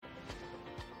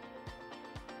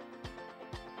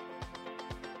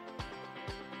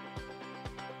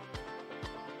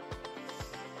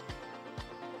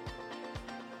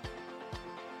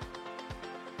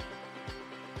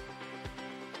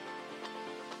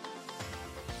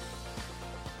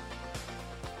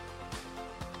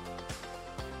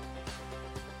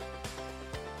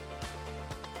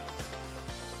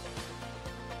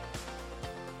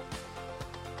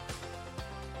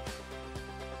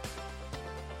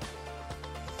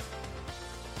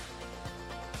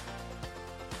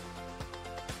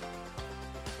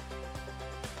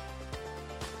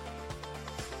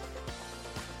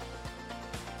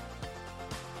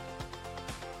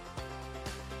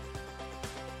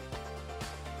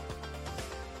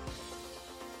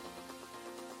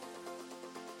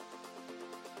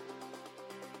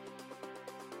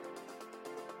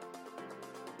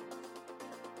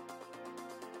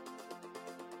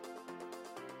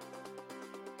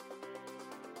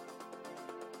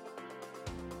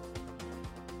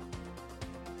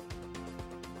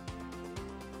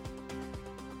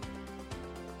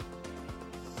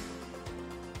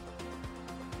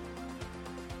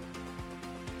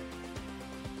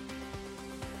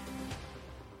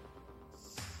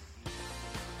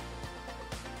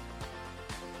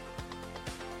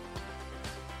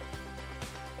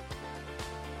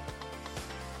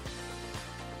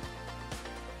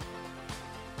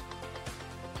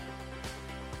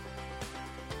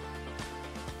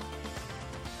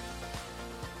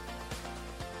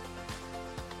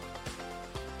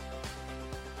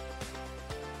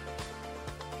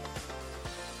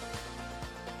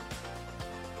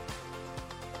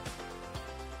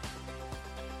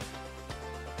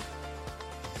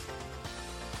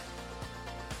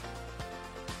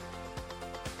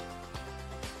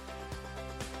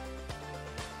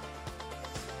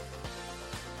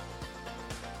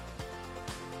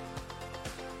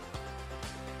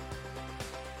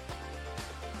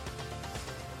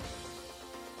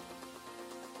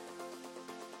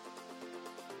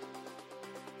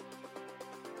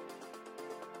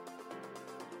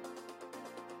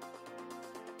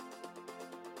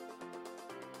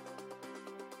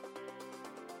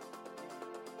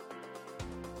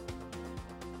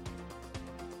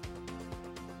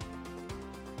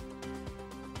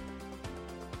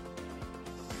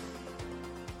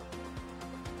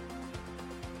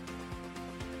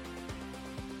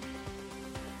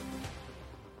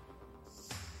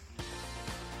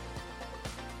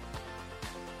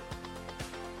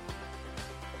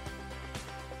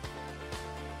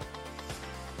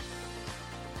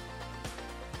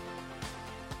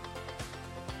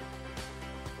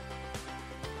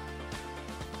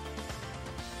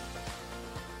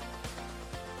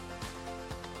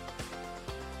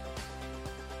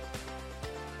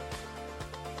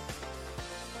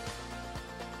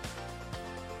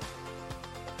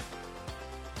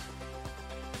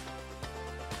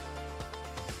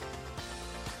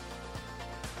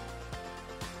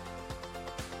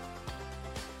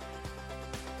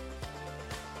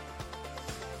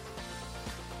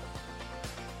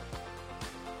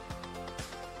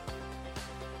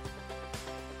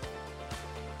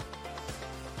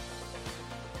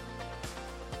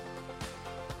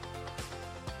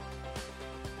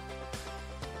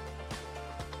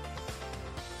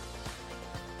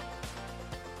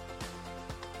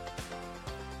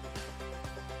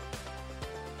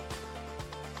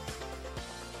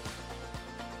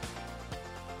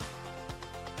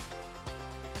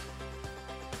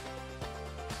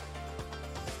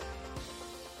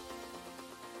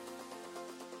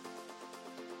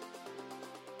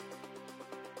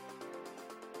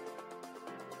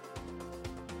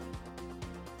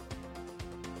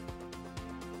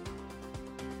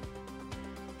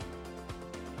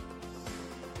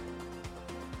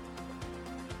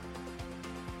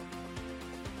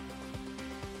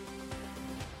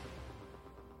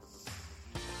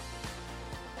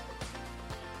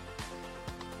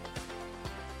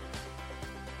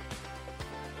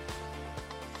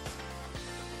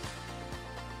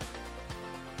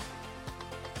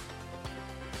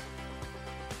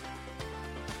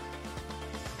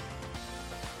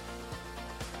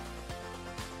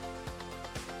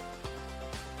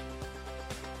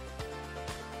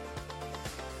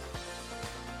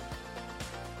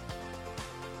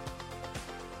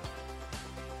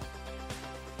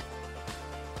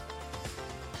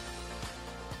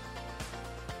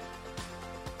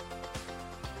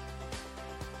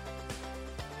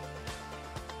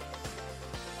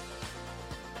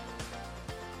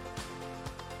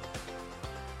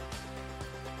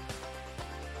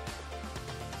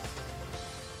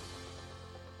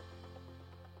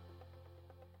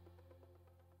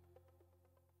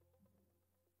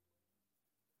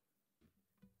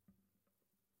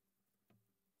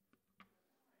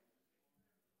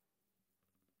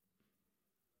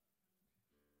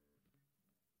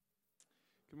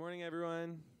Good morning,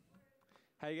 everyone.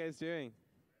 How you guys doing?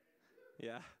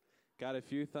 Yeah, got a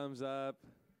few thumbs up,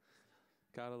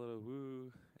 got a little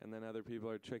woo, and then other people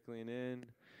are trickling in.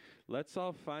 Let's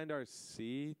all find our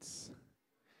seats,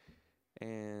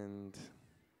 and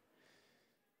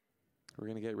we're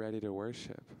going to get ready to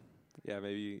worship. Yeah,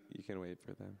 maybe you can wait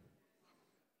for them.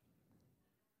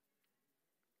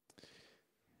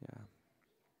 Yeah.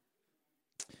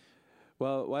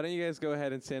 Well, why don't you guys go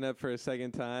ahead and stand up for a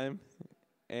second time?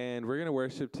 And we're going to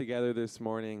worship together this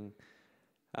morning.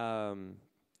 I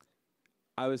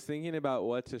was thinking about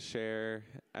what to share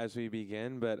as we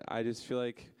begin, but I just feel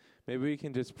like maybe we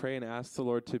can just pray and ask the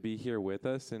Lord to be here with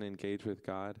us and engage with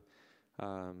God,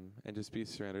 and just be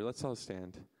surrendered. Let's all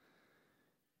stand.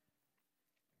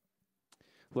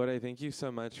 Lord, I thank you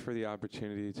so much for the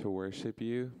opportunity to worship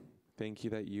you. Thank you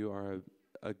that you are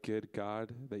a good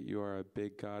God, that you are a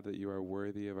big God, that you are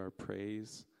worthy of our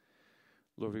praise.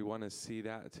 Lord, we want to see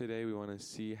that today. We want to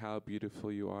see how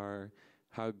beautiful you are,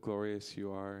 how glorious you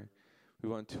are. We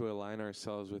want to align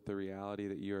ourselves with the reality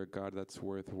that you are a God that's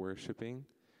worth worshiping.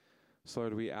 So,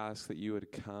 Lord, we ask that you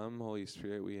would come. Holy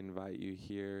Spirit, we invite you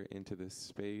here into this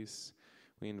space.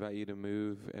 We invite you to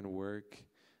move and work.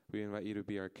 We invite you to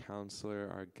be our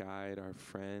counselor, our guide, our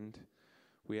friend.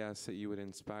 We ask that you would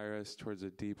inspire us towards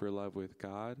a deeper love with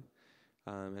God,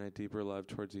 and a deeper love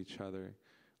towards each other.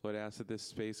 Lord, I ask that this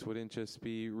space wouldn't just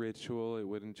be ritual, it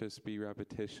wouldn't just be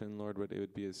repetition, Lord, but it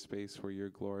would be a space where you're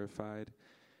glorified,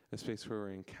 a space where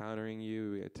we're encountering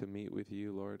you, we get to meet with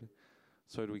you, Lord.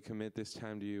 So, Lord, we commit this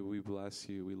time to you, we bless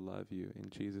you, we love you. In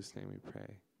Jesus' name we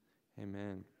pray.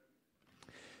 Amen.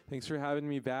 Thanks for having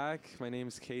me back. My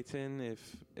name's Kaiten.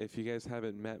 If you guys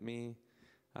haven't met me,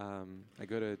 I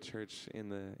go to a church in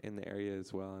the area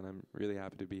as well, and I'm really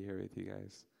happy to be here with you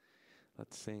guys.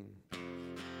 Let's sing.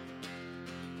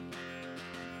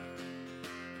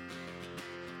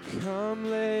 Come,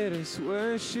 let us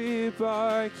worship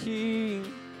our King.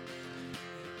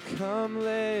 Come,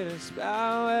 let us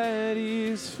bow at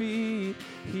his feet.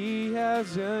 He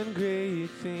has done great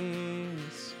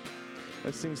things.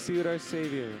 Let's sing, see what our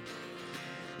Savior.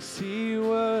 See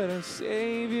what our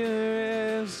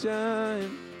Savior has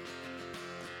done.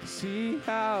 See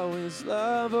how his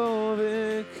love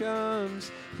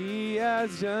overcomes. He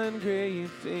has done great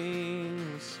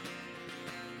things.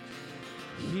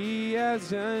 He has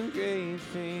done great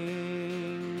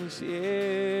things,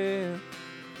 yeah.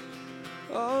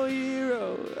 Oh,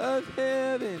 hero of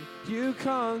heaven, you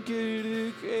conquered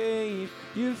the grave.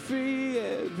 You free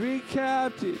every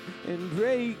captive and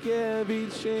break every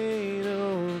chain,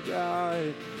 oh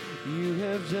God. You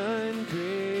have done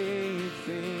great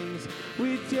things.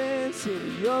 We dance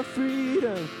in your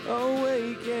freedom,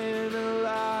 awake and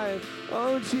alive.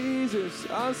 Oh Jesus,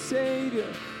 our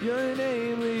Savior, your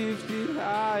name lifted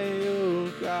high,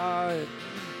 oh God.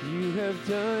 You have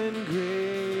done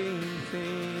great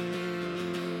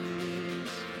things.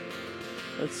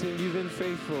 Let's sing, you've been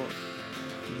faithful.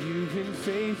 You've been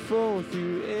faithful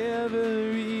through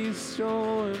every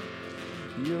storm.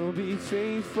 You'll be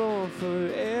faithful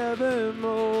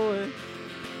forevermore.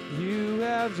 You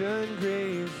have done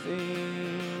great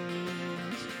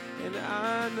things. And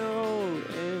I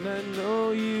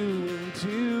know you will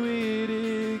do it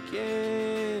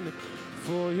again.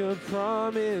 For your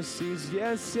promise is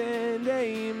yes and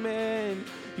amen.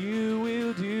 You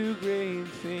will do great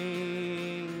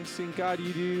things. Sing, God,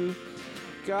 you do.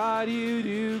 God, you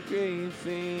do great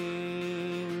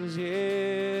things,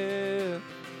 yeah.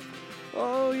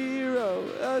 Oh, hero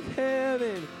of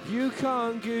heaven, you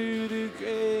conquer the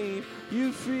grave.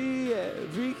 You free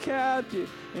every captive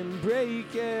and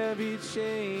break every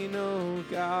chain, oh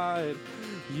God.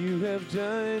 You have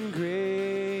done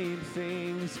great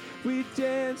things. We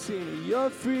dance in your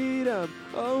freedom,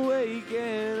 awake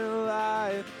and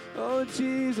alive. Oh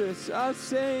Jesus, our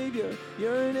Savior,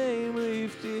 your name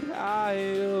lifted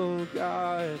high, oh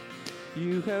God.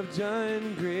 You have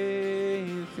done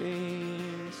great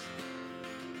things.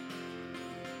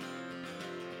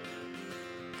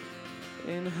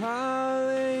 And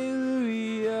hallelujah,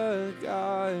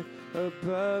 God,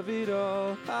 above it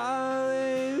all.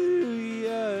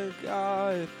 Hallelujah,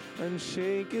 God,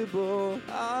 unshakable.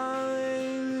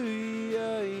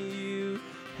 Hallelujah, you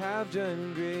have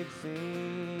done great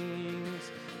things.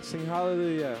 Sing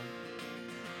hallelujah.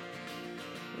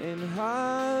 And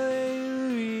hallelujah,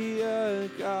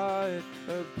 God,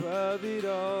 above it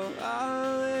all.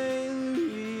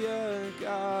 Hallelujah,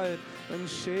 God,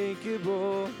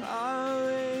 unshakable.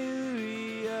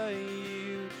 Hallelujah,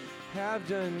 you have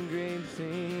done great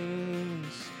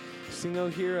things. Sing, oh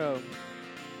hero.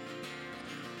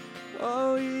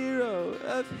 Oh, hero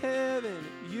of heaven,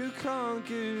 you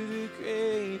conquer the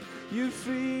grave. You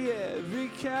free every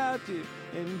captive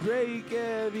and break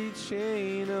every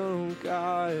chain, oh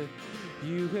God.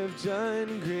 You have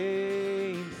done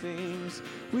great things.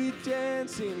 We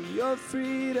dance in your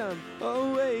freedom,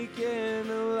 awake and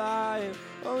alive.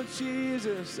 Oh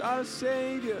Jesus, our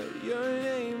Savior, your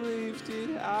name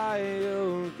lifted high,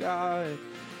 oh God.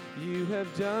 You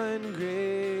have done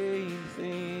great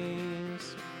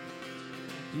things.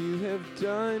 You have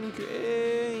done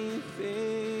great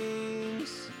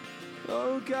things.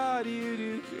 Oh God, you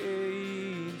do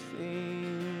great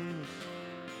things.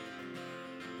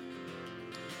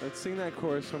 Let's sing that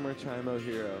chorus one more time, oh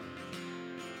hero.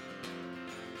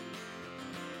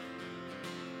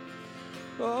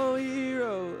 Oh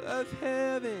hero of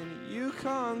heaven, you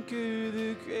conquer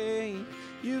the grave.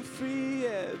 You free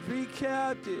every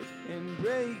captive and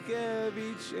break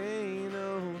every chain,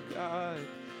 oh God.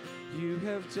 You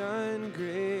have done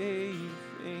great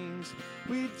things.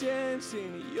 We dance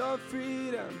in your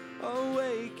freedom,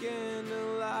 awake and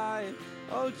alive.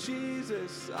 Oh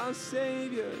Jesus, our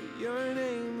Savior, your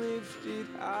name lifted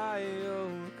high, oh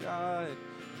God.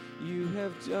 You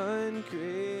have done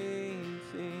great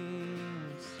things.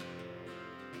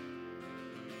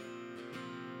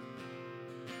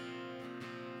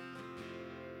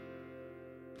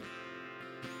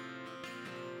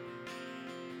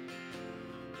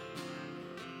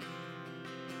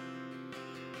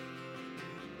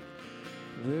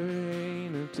 The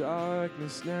reign of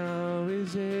darkness now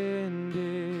is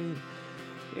ended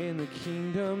in the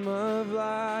kingdom of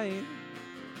light,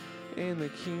 in the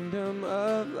kingdom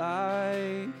of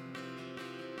light.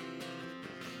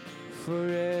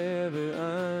 Forever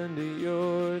under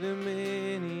your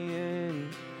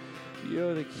dominion,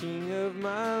 you're the king of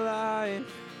my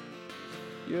life,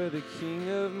 you're the king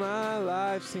of my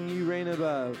life. Sing, you reign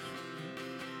above.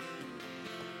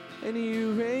 And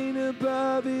you reign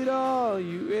above it all,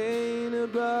 you reign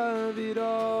above it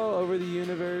all, over the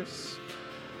universe,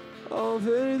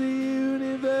 over the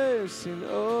universe, and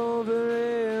over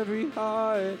every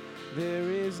heart. There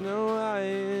is no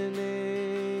higher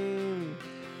name.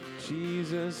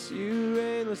 Jesus, you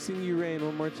reign. Let's sing you reign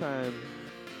one more time.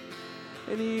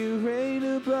 And you reign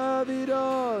above it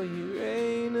all, you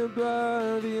reign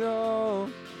above it all.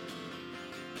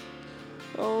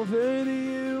 Over the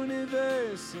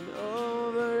universe and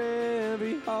over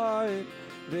every heart,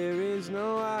 there is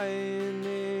no higher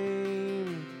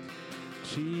name.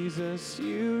 Jesus,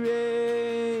 you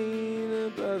reign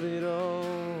above it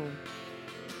all.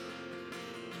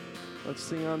 Let's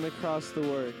sing on the cross the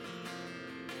work.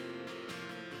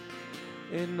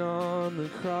 And on the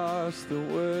cross the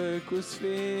work was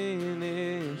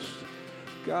finished.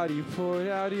 God, you poured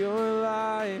out your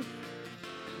life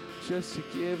just to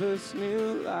give us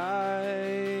new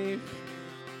life.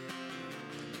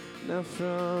 Now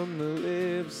from the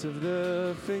lips of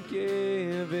the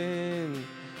forgiven,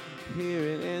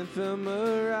 hear an anthem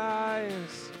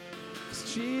arise.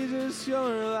 'Cause Jesus,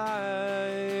 you're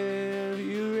alive,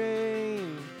 you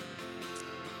reign.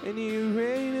 And you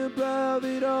reign above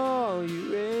it all,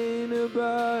 you reign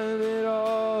above it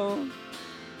all.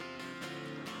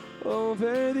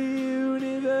 Over the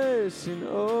universe and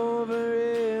over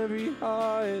every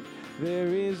heart, there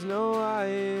is no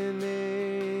higher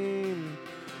name.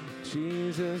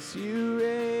 Jesus, you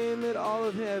reign. Let all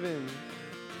of heaven,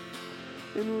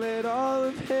 and let all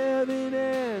of heaven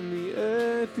and the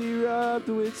earth erupt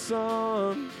with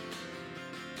song.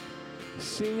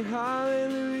 Sing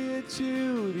hallelujah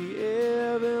to the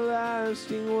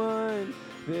everlasting one.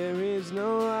 There is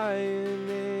no higher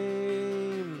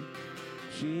name.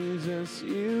 Jesus,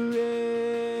 you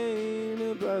reign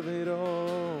above it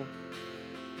all.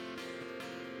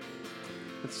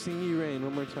 Let's sing you reign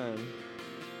one more time.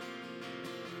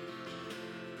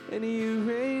 And you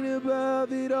reign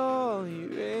above it all, you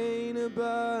reign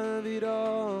above it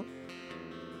all.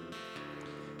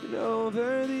 And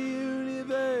over the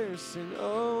universe and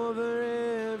over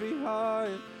every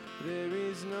heart, there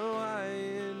is no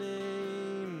higher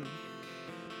name.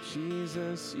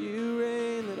 Jesus, you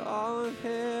reign. Let all of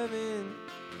heaven,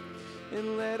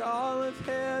 and let all of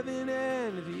heaven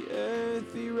and the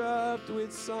earth erupt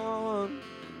with song.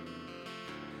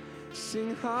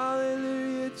 Sing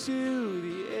hallelujah to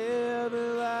the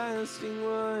everlasting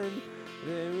one.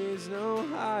 There is no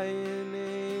higher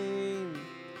name.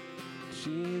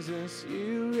 Jesus,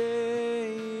 you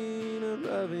reign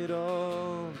above it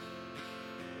all.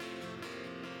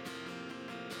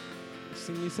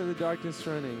 Sing, you sent the darkness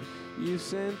running. You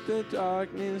sent the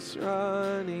darkness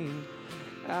running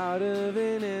out of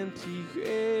an empty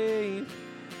grave.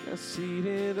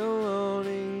 seated alone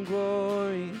in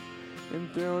glory,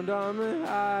 enthroned on the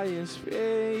highest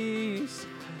praise.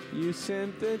 You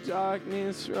sent the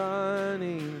darkness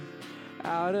running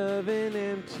out of an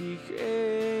empty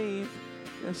grave.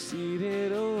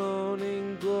 Seated alone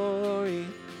in glory,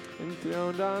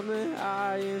 enthroned on the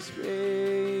highest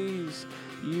praise.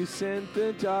 You sent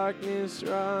the darkness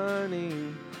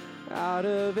running out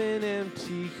of an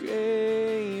empty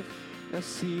grave. Now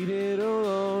seated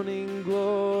alone in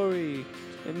glory,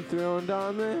 enthroned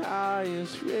on the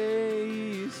highest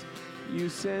praise. You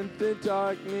sent the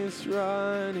darkness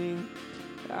running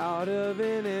out of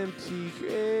an empty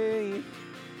grave.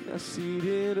 Now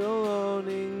seated alone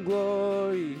in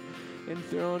glory,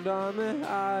 enthroned on the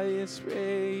highest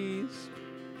praise.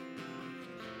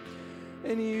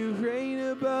 And you reign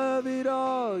above it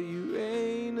all, you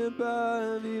reign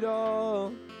above it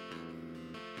all.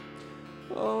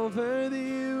 Over the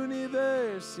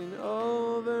universe and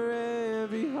over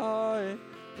every heart,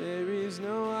 there is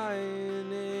no higher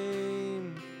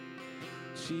name.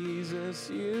 Jesus,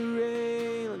 you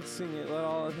reign. Let's sing it, let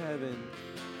all of heaven.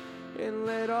 And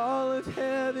let all of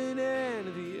heaven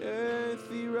and the earth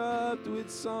erupt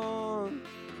with song.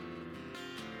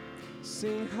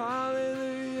 Sing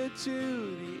hallelujah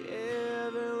to the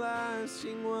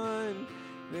everlasting one.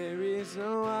 There is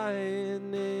no higher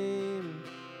name.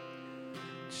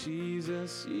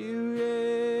 Jesus, you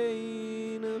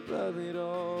reign above it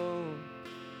all.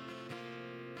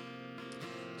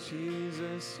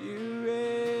 Jesus, you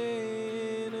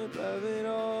reign above it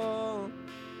all.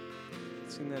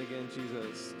 Sing that again,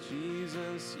 Jesus.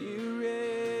 Jesus, you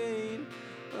reign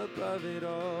above it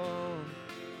all.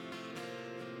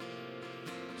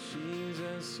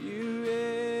 Jesus, you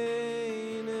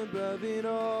reign above it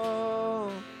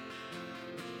all.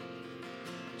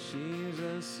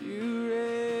 Jesus, you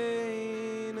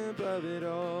reign above it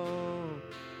all.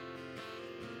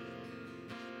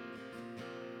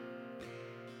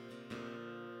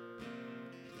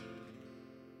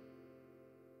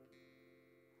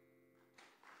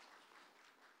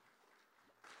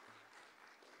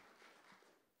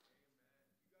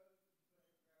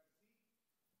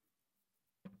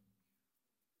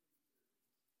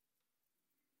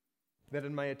 That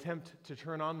in my attempt to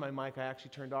turn on my mic, I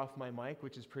actually turned off my mic,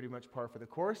 which is pretty much par for the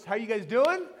course. How you guys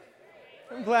doing?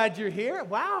 I'm glad you're here.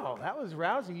 Wow, that was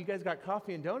rousing. You guys got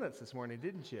coffee and donuts this morning,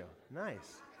 didn't you?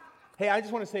 Nice. Hey, I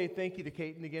just want to say thank you to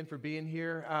Caton again for being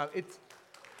here.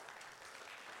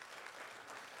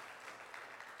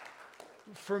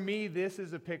 For me, this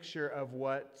is a picture of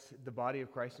what the body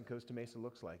of Christ in Costa Mesa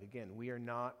looks like. Again, we are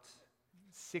not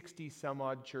 60 some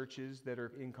odd churches that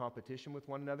are in competition with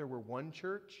one another. We're one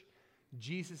church.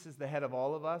 Jesus is the head of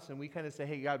all of us, and we kind of say,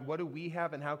 hey, God, what do we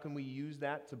have, and how can we use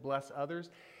that to bless others?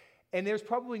 And there's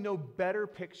probably no better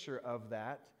picture of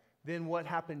that than what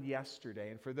happened yesterday.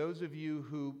 And for those of you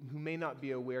who may not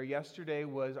be aware, yesterday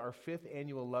was our 5th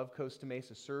annual Love Costa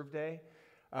Mesa Serve Day.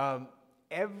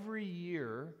 Every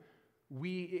year,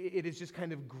 it has just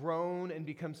kind of grown and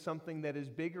become something that is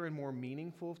bigger and more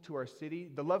meaningful to our city.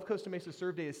 The Love Costa Mesa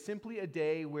Serve Day is simply a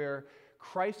day where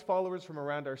Christ followers from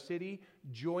around our city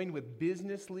join with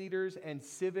business leaders and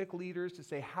civic leaders to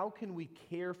say, how can we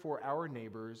care for our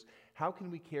neighbors? How can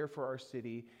we care for our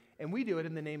city? And we do it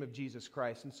in the name of Jesus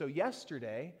Christ. And so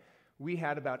yesterday, we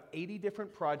had about 80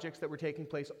 different projects that were taking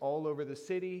place all over the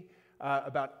city,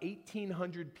 about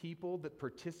 1,800 people that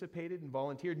participated and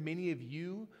volunteered. Many of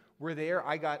you were there.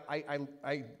 I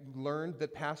learned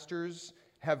that pastors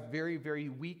have very, very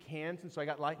weak hands, and so I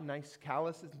got nice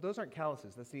calluses. Those aren't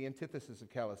calluses. That's the antithesis of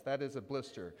callus. That is a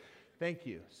blister. Thank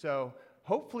you. So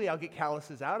hopefully I'll get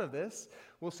calluses out of this.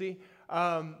 We'll see.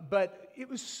 But it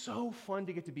was so fun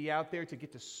to get to be out there, to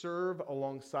get to serve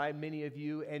alongside many of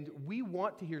you, and we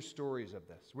want to hear stories of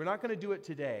this. We're not going to do it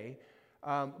today,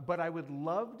 but I would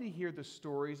love to hear the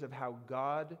stories of how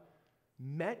God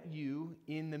met you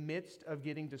in the midst of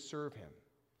getting to serve Him.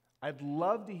 I'd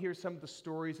love to hear some of the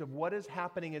stories of what is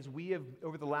happening as we have,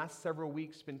 over the last several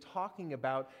weeks, been talking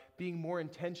about being more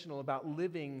intentional, about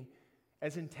living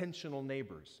as intentional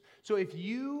neighbors. So if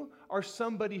you are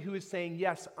somebody who is saying,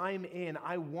 yes, I'm in,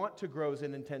 I want to grow as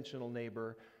an intentional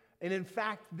neighbor, and in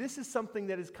fact, this is something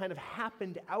that has kind of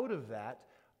happened out of that,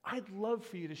 I'd love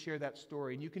for you to share that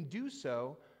story. And you can do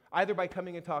so either by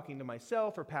coming and talking to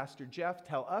myself or Pastor Jeff,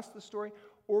 tell us the story,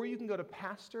 or you can go to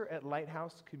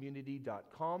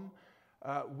pastor@lighthousecommunity.com,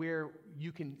 where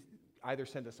you can either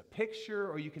send us a picture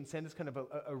or you can send us kind of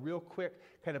a real quick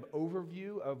kind of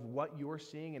overview of what you're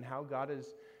seeing and how God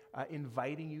is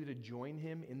inviting you to join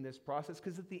Him in this process.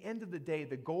 Because at the end of the day,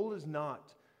 the goal is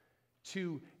not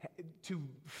to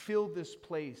fill this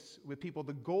place with people.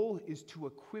 The goal is to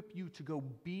equip you to go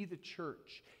be the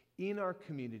church in our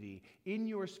community, in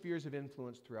your spheres of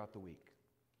influence throughout the week.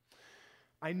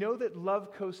 I know that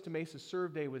Love Costa Mesa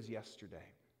Serve Day was yesterday.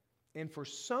 And for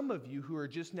some of you who are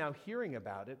just now hearing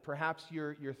about it, perhaps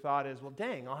your thought is, well,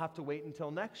 dang, I'll have to wait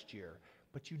until next year.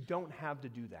 But you don't have to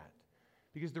do that.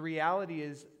 Because the reality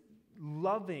is,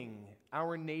 loving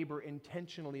our neighbor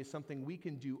intentionally is something we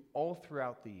can do all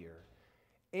throughout the year.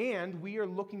 And we are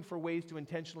looking for ways to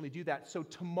intentionally do that. So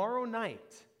tomorrow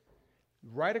night,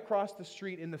 right across the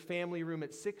street in the family room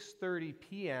at 6:30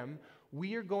 p.m.,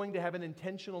 we are going to have an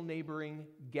intentional neighboring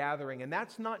gathering. And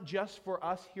that's not just for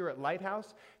us here at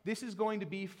Lighthouse. This is going to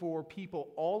be for people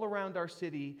all around our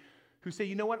city who say,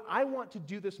 you know what, I want to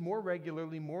do this more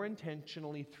regularly, more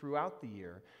intentionally throughout the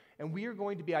year. And we are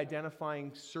going to be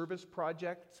identifying service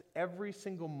projects every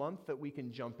single month that we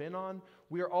can jump in on.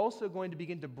 We are also going to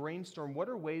begin to brainstorm what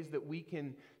are ways that we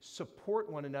can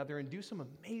support one another and do some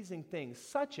amazing things,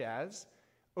 such as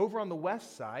over on the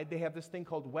West Side, they have this thing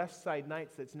called West Side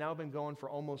Nights that's now been going for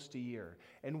almost a year.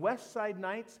 And West Side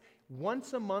Nights,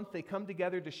 once a month, they come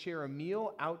together to share a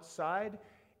meal outside,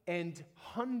 and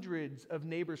hundreds of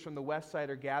neighbors from the West Side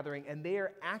are gathering, and they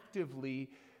are actively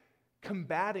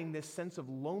combating this sense of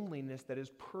loneliness that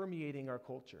is permeating our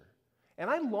culture. And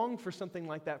I long for something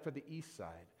like that for the East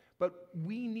Side. But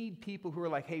we need people who are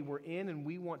like, hey, we're in and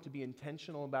we want to be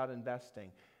intentional about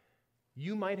investing.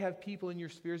 You might have people in your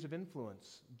spheres of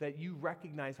influence that you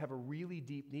recognize have a really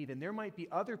deep need, and there might be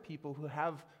other people who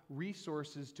have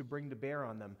resources to bring to bear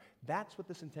on them. That's what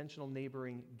this intentional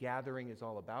neighboring gathering is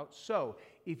all about. So,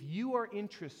 if you are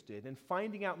interested in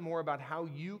finding out more about how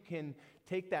you can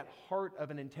take that heart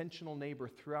of an intentional neighbor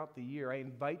throughout the year, I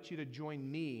invite you to join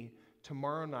me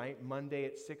tomorrow night, Monday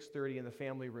at 6:30 in the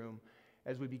family room,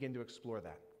 as we begin to explore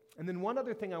that. And then one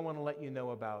other thing I want to let you know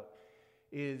about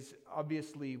is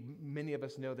obviously many of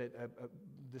us know that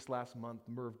this last month,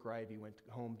 Merv Grivey went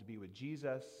home to be with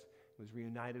Jesus, was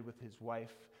reunited with his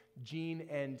wife, Jean,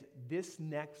 and this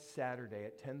next Saturday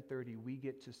at 10:30, we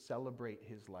get to celebrate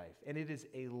his life. And it is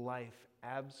a life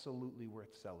absolutely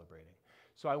worth celebrating.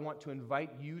 So I want to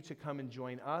invite you to come and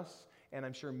join us, and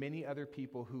I'm sure many other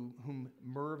people whom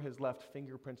Merv has left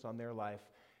fingerprints on their life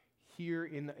here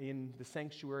in the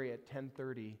sanctuary at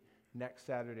 10:30 next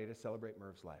Saturday to celebrate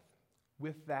Merv's life.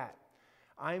 With that,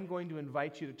 I'm going to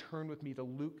invite you to turn with me to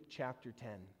Luke chapter 10.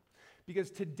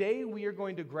 Because today we are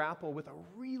going to grapple with a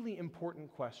really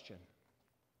important question.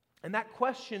 And that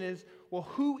question is, well,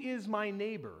 who is my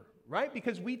neighbor? Right?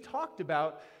 Because we talked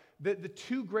about the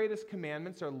two greatest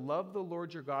commandments are love the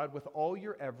Lord your God with all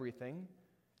your everything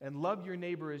and love your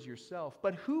neighbor as yourself.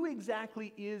 But who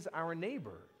exactly is our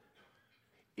neighbor?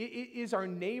 Is our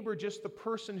neighbor just the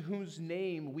person whose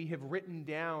name we have written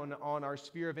down on our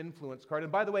sphere of influence card?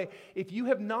 And by the way, if you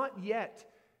have not yet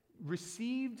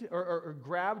received or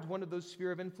grabbed one of those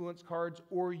sphere of influence cards,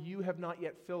 or you have not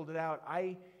yet filled it out,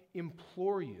 I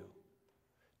implore you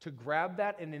to grab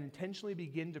that and intentionally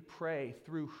begin to pray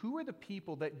through who are the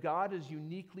people that God has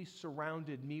uniquely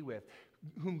surrounded me with,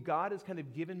 whom God has kind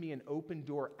of given me an open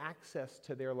door access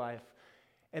to their life,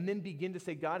 and then begin to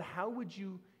say, God, how would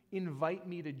you invite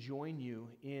me to join you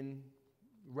in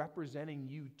representing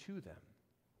you to them?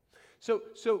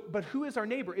 But who is our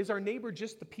neighbor? Is our neighbor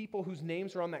just the people whose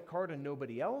names are on that card and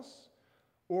nobody else?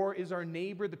 Or is our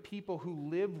neighbor the people who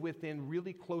live within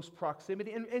really close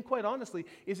proximity? And quite honestly,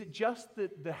 is it just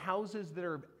the houses that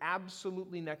are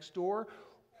absolutely next door?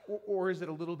 Or is it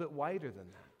a little bit wider than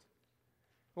that?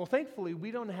 Well, thankfully,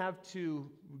 we don't have to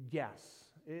guess.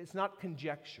 It's not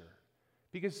conjecture.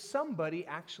 Because somebody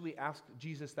actually asked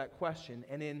Jesus that question,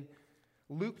 and in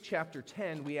Luke chapter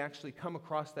 10, we actually come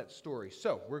across that story.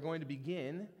 So, we're going to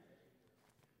begin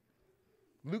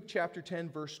Luke chapter 10,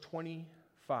 verse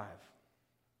 25.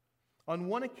 On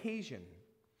one occasion,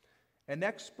 an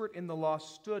expert in the law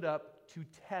stood up to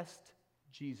test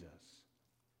Jesus.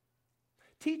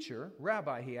 Teacher,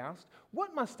 Rabbi, he asked,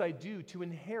 what must I do to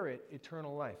inherit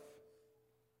eternal life?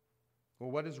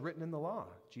 Well, what is written in the law?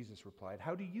 Jesus replied.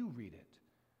 How do you read it?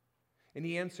 And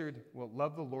he answered, well,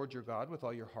 love the Lord your God with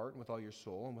all your heart and with all your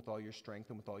soul and with all your strength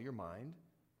and with all your mind,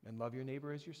 and love your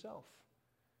neighbor as yourself.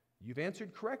 You've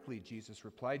answered correctly, Jesus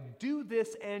replied. Do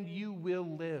this and you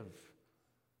will live.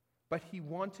 But he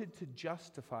wanted to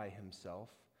justify himself,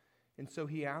 and so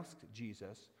he asked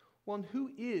Jesus, well, and who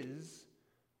is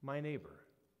my neighbor?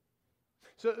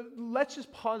 So let's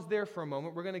just pause there for a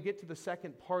moment. We're going to get to the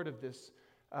second part of this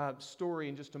story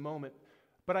in just a moment.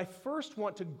 But I first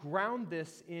want to ground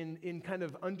this in kind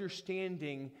of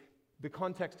understanding the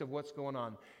context of what's going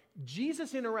on.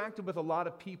 Jesus interacted with a lot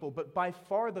of people, but by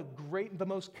far the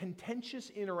most contentious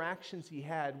interactions he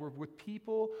had were with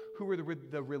people who were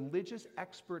the religious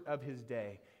expert of his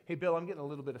day. Hey, Bill, I'm getting a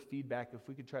little bit of feedback. If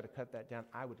we could try to cut that down,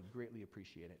 I would greatly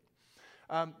appreciate it.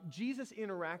 Jesus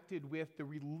interacted with the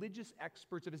religious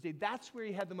experts of his day. That's where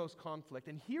he had the most conflict.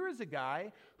 And here is a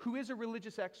guy who is a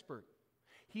religious expert.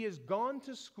 He has gone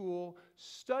to school,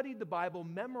 studied the Bible,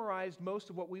 memorized most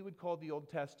of what we would call the Old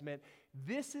Testament.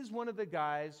 This is one of the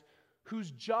guys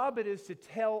whose job it is to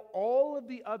tell all of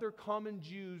the other common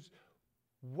Jews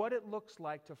what it looks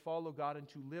like to follow God and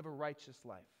to live a righteous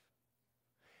life.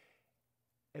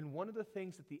 And one of the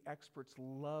things that the experts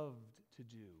loved to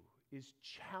do is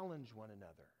challenge one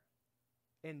another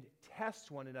and test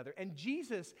one another. And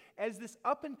Jesus, as this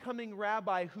up-and-coming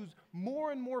rabbi who's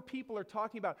more and more people are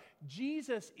talking about,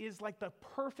 Jesus is like the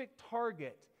perfect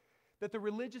target that the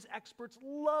religious experts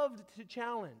loved to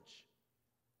challenge.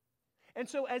 And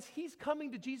so as he's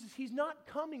coming to Jesus, he's not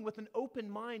coming with an open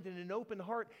mind and an open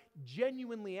heart,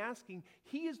 genuinely asking.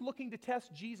 He is looking to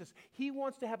test Jesus. He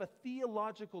wants to have a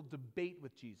theological debate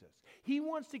with Jesus. He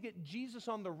wants to get Jesus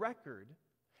on the record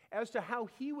as to how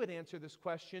he would answer this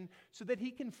question so that he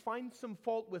can find some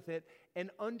fault with it and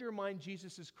undermine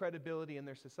Jesus' credibility in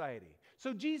their society.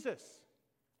 So Jesus,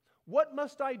 what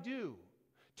must I do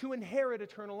to inherit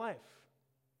eternal life?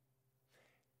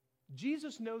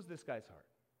 Jesus knows this guy's heart.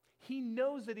 He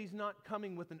knows that he's not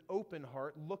coming with an open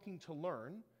heart looking to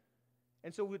learn.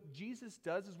 And so what Jesus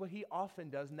does is what he often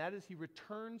does, and that is he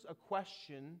returns a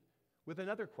question with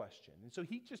another question. And so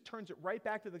he just turns it right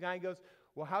back to the guy and goes,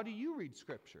 well, how do you read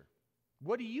Scripture?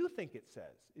 What do you think it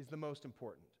says is the most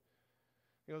important?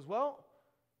 He goes, well,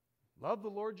 love the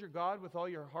Lord your God with all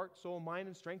your heart, soul, mind,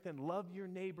 and strength, and love your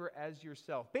neighbor as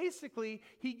yourself. Basically,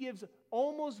 he gives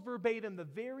almost verbatim the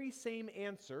very same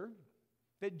answer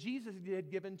that Jesus had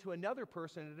given to another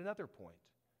person at another point.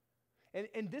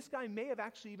 And this guy may have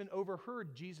actually even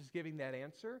overheard Jesus giving that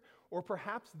answer, or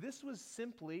perhaps this was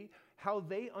simply how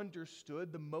they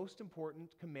understood the most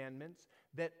important commandments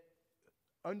that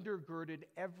undergirded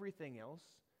everything else.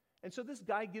 And so this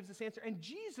guy gives this answer, and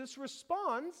Jesus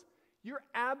responds, you're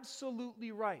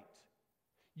absolutely right.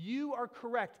 You are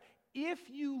correct. If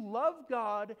you love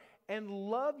God and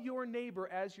love your neighbor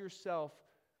as yourself,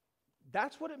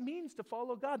 that's what it means to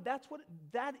follow God.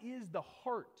 That is the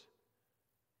heart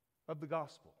of the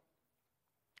gospel.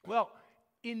 Well,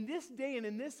 in this day and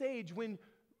in this age, when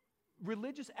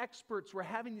religious experts were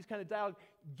having these kind of dialogue,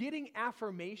 getting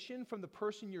affirmation from the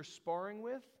person you're sparring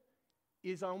with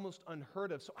is almost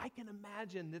unheard of. So I can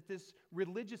imagine that this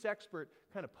religious expert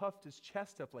kind of puffed his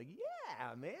chest up like,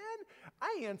 yeah, man,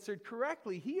 I answered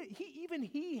correctly. Even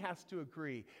he has to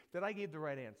agree that I gave the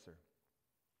right answer.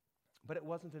 But it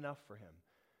wasn't enough for him,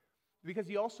 because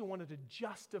he also wanted to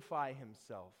justify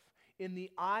himself in the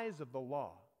eyes of the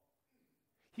law.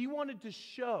 He wanted to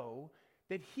show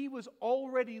that he was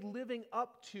already living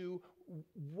up to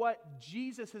what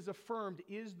Jesus has affirmed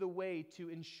is the way to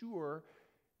ensure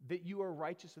that you are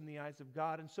righteous in the eyes of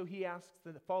God. And so he asks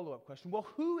the follow-up question, well,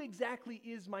 who exactly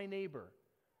is my neighbor?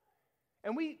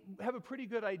 And we have a pretty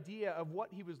good idea of what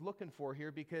he was looking for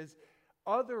here, because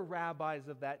other rabbis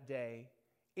of that day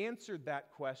answered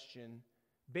that question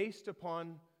based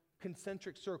upon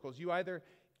concentric circles. You either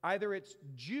it's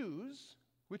Jews,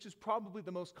 which is probably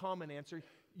the most common answer.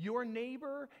 Your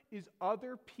neighbor is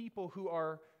other people who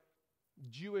are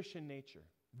Jewish in nature.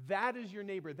 That is your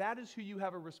neighbor. That is who you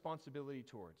have a responsibility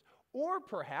towards. Or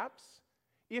perhaps,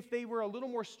 if they were a little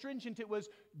more stringent, it was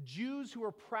Jews who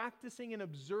are practicing and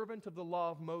observant of the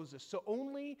law of Moses. So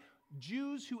only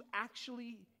Jews who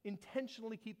actually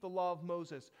intentionally keep the law of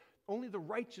Moses, only the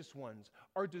righteous ones,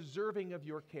 are deserving of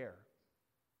your care.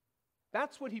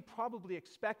 That's what he probably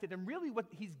expected. And really what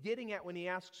he's getting at when he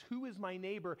asks, who is my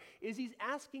neighbor, is he's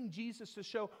asking Jesus to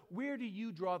show, where do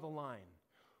you draw the line?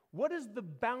 What is the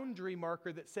boundary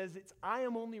marker that says I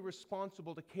am only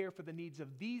responsible to care for the needs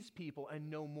of these people and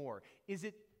no more? Is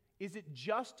it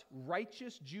just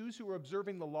righteous Jews who are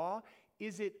observing the law?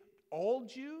 Is it all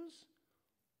Jews?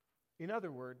 In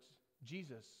other words,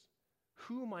 Jesus,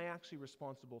 who am I actually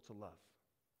responsible to love?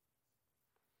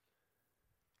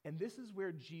 And this is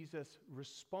where Jesus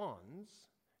responds,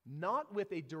 not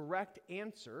with a direct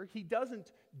answer. He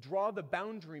doesn't draw the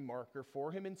boundary marker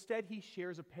for him. Instead, he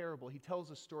shares a parable. He tells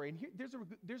a story. And here,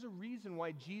 there's a reason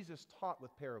why Jesus taught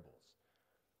with parables.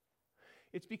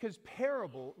 It's because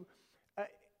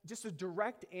just a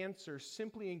direct answer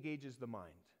simply engages the mind.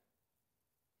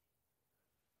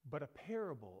 But a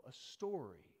parable, a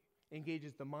story,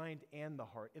 engages the mind and the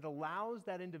heart. It allows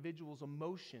that individual's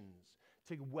emotions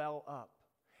to well up.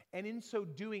 And in so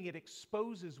doing, it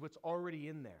exposes what's already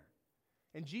in there.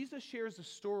 And Jesus shares a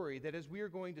story that, as we are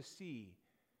going to see,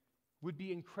 would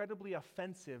be incredibly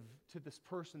offensive to this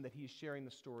person that he's sharing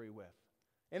the story with.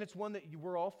 And it's one that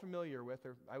we're all familiar with,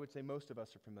 or I would say most of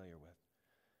us are familiar with.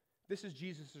 This is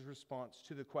Jesus' response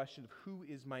to the question of who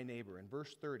is my neighbor. In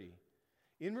verse 30,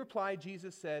 in reply,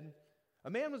 Jesus said, a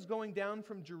man was going down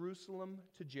from Jerusalem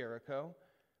to Jericho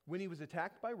when he was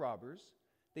attacked by robbers.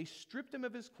 They stripped him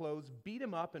of his clothes, beat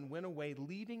him up, and went away,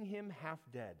 leaving him half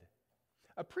dead.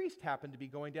 A priest happened to be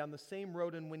going down the same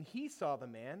road, and when he saw the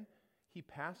man, he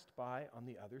passed by on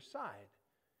the other side.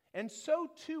 And so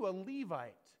too a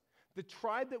Levite, the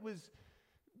tribe that was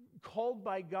called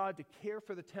by God to care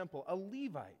for the temple, a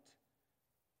Levite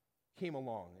came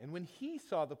along. And when he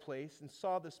saw the place and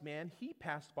saw this man, he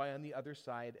passed by on the other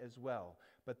side as well.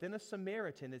 But then a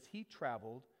Samaritan, as he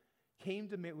traveled, came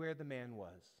to where the man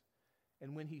was.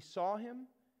 And when he saw him,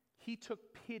 he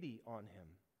took pity on him.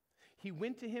 He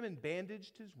went to him and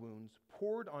bandaged his wounds,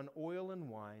 poured on oil and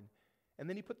wine, and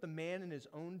then he put the man in his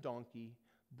own donkey,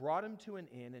 brought him to an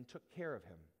inn, and took care of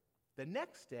him. The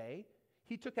next day,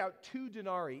 he took out 2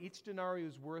 denarii. Each denarii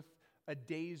was worth a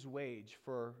day's wage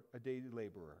for a day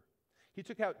laborer. He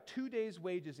took out 2 days'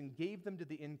 wages and gave them to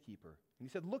the innkeeper. And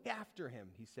he said, look after him,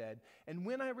 he said, and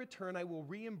when I return, I will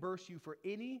reimburse you for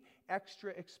any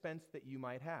extra expense that you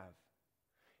might have.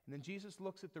 And then Jesus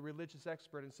looks at the religious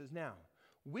expert and says, now,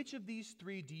 which of these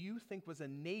 3 do you think was a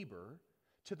neighbor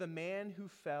to the man who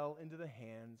fell into the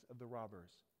hands of the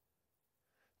robbers?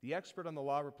 The expert on the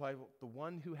law replied, well, the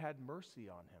one who had mercy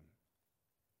on him.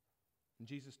 And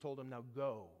Jesus told him, now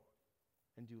go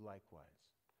and do likewise.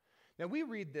 Now we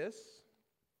read this,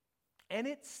 and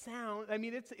it's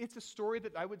a story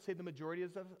that I would say the majority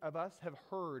of us have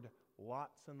heard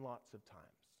lots and lots of times.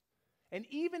 And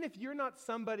even if you're not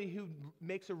somebody who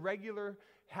makes a regular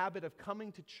habit of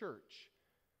coming to church,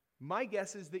 my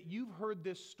guess is that you've heard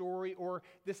this story or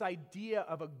this idea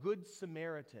of a Good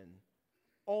Samaritan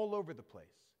all over the place.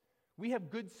 We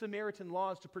have Good Samaritan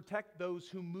laws to protect those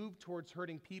who move towards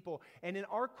hurting people. And in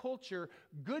our culture,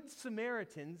 Good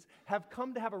Samaritans have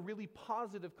come to have a really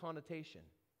positive connotation.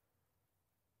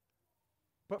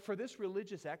 But for this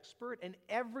religious expert and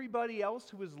everybody else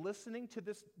who is listening to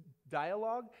this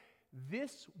dialogue,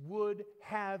 this would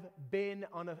have been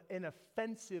an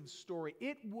offensive story.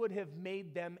 It would have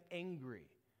made them angry.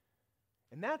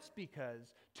 And that's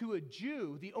because to a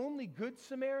Jew, the only good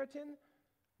Samaritan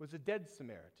was a dead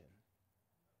Samaritan.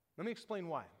 Let me explain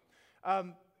why.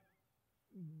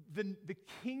 The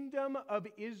kingdom of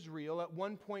Israel at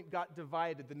one point got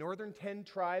divided. The northern 10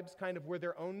 tribes kind of were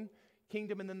their own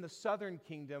kingdom, and then the southern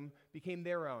kingdom became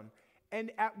their own.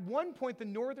 And at one point, the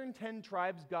northern 10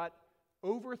 tribes got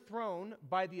overthrown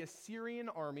by the Assyrian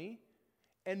army,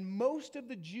 and most of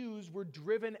the Jews were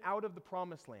driven out of the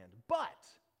promised land. But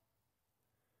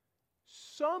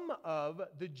some of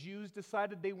the Jews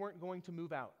decided they weren't going to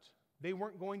move out. They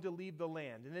weren't going to leave the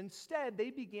land. And instead,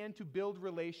 they began to build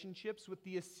relationships with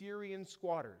the Assyrian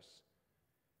squatters.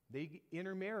 They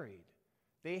intermarried.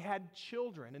 They had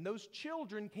children, and those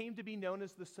children came to be known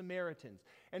as the Samaritans.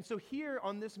 And so here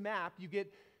on this map, you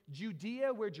get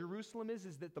Judea, where Jerusalem is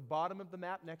at the bottom of the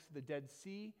map next to the Dead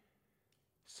Sea.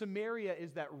 Samaria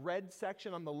is that red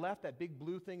section on the left. That big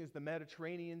blue thing is the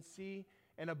Mediterranean Sea.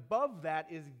 And above that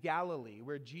is Galilee,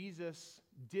 where Jesus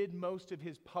did most of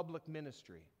his public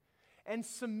ministry. And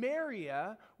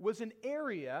Samaria was an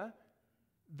area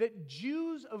that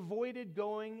Jews avoided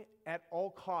going at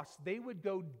all costs. They would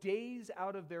go days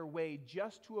out of their way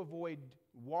just to avoid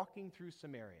walking through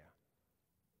Samaria.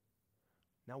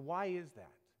 Now, why is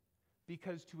that?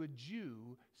 Because to a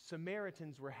Jew,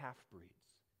 Samaritans were half-breeds.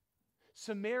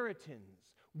 Samaritans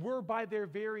were by their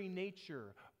very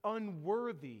nature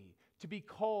unworthy to be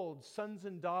called sons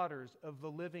and daughters of the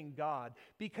living God,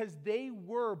 because they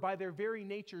were by their very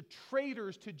nature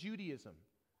traitors to Judaism.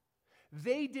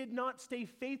 They did not stay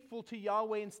faithful to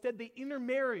Yahweh. Instead, they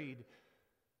intermarried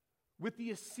with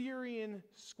the Assyrian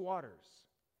squatters.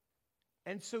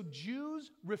 And so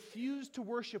Jews refused to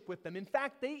worship with them. In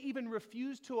fact, they even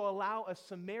refused to allow a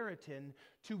Samaritan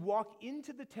to walk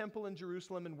into the temple in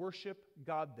Jerusalem and worship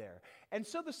God there. And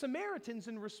so the Samaritans,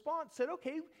 in response, said,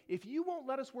 okay, if you won't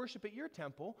let us worship at your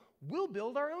temple, we'll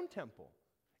build our own temple.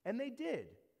 And they did.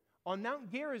 On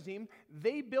Mount Gerizim,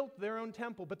 they built their own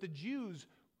temple, but the Jews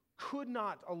could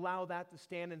not allow that to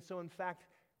stand. And so, in fact,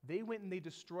 they went and they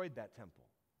destroyed that temple.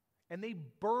 And they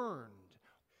burned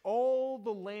all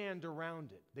the land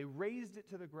around it. They razed it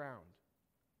to the ground.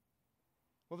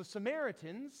 Well, the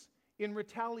Samaritans, in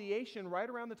retaliation, right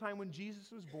around the time when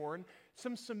Jesus was born,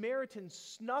 some Samaritans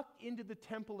snuck into the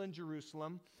temple in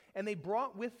Jerusalem, and they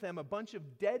brought with them a bunch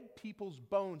of dead people's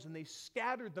bones, and they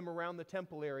scattered them around the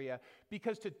temple area,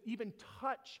 because to even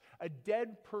touch a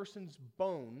dead person's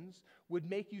bones would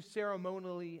make you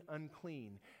ceremonially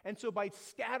unclean. And so by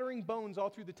scattering bones all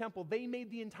through the temple, they made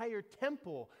the entire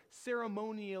temple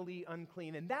ceremonially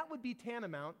unclean. And that would be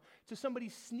tantamount to somebody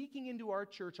sneaking into our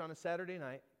church on a Saturday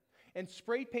night and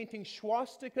spray painting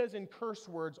swastikas and curse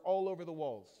words all over the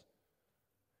walls.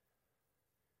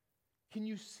 Can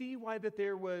you see why that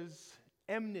there was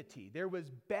enmity? There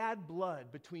was bad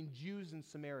blood between Jews and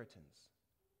Samaritans.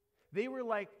 They were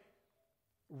like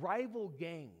rival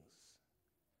gangs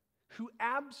who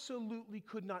absolutely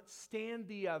could not stand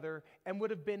the other and would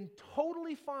have been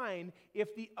totally fine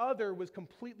if the other was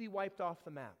completely wiped off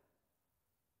the map.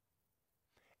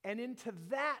 And into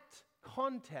that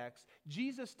context,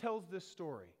 Jesus tells this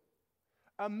story.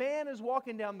 A man is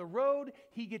walking down the road.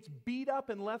 He gets beat up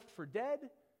and left for dead.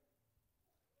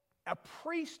 A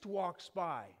priest walks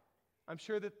by. I'm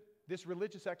sure that this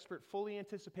religious expert fully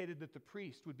anticipated that the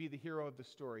priest would be the hero of the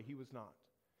story. He was not.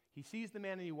 He sees the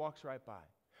man and he walks right by.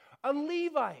 A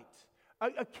Levite,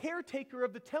 a caretaker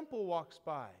of the temple, walks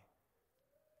by.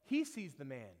 He sees the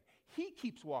man. He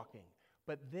keeps walking.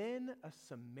 But then a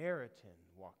Samaritan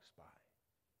walks by.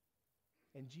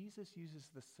 And Jesus uses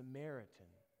the Samaritan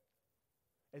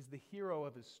as the hero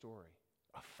of his story.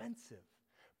 Offensive.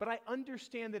 But I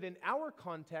understand that in our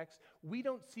context, we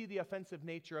don't see the offensive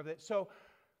nature of it. So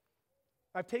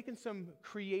I've taken some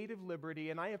creative liberty,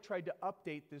 and I have tried to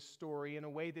update this story in a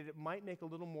way that it might make a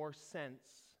little more sense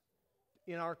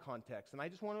in our context. And I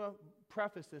just want to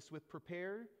preface this with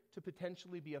prepare to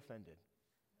potentially be offended.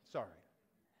 Sorry.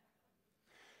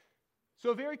 So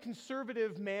a very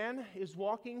conservative man is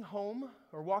walking home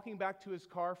or walking back to his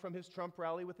car from his Trump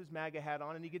rally with his MAGA hat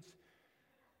on, and he gets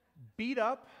beat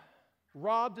up,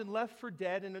 robbed, and left for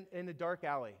dead in a dark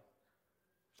alley.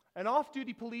 An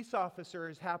off-duty police officer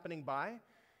is happening by.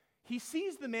 He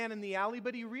sees the man in the alley,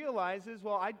 but he realizes,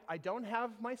 well, I don't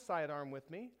have my sidearm with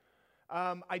me.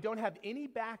 I don't have any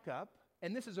backup,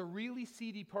 and this is a really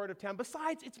seedy part of town.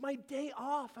 Besides, it's my day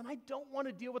off, and I don't want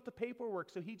to deal with the paperwork,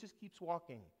 so he just keeps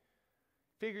walking.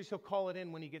 Figures he'll call it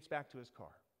in when he gets back to his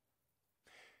car.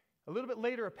 A little bit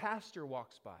later, a pastor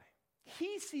walks by.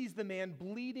 He sees the man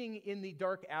bleeding in the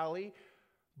dark alley,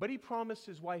 but he promised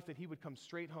his wife that he would come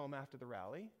straight home after the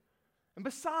rally. And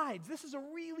besides, this is a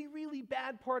really, really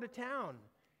bad part of town.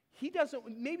 He doesn't,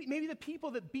 maybe the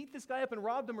people that beat this guy up and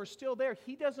robbed him are still there.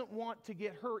 He doesn't want to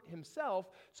get hurt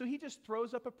himself, so he just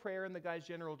throws up a prayer in the guy's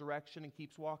general direction and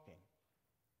keeps walking.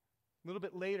 A little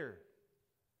bit later,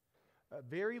 a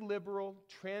very liberal,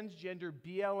 transgender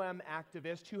BLM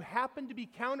activist who happened to be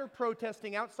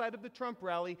counter-protesting outside of the Trump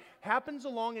rally happens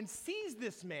along and sees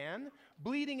this man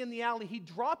bleeding in the alley. He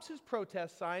drops his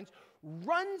protest signs,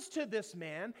 runs to this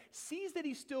man, sees that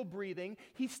he's still breathing.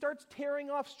 He starts tearing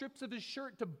off strips of his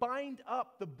shirt to bind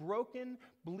up the broken,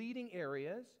 bleeding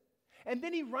areas. And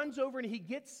then he runs over and he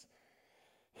gets...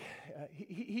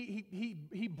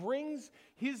 He brings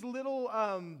his little,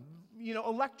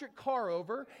 electric car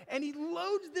over, and he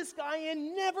loads this guy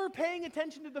in, never paying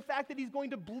attention to the fact that he's going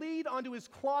to bleed onto his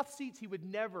cloth seats. He would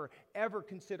never, ever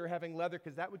consider having leather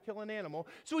because that would kill an animal.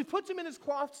 So he puts him in his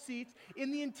cloth seats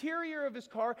in the interior of his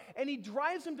car, and he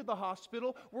drives him to the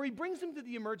hospital where he brings him to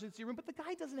the emergency room, but the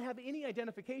guy doesn't have any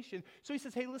identification. So he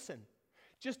says, hey, listen.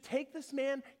 Just take this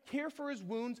man, care for his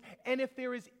wounds, and if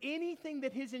there is anything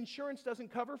that his insurance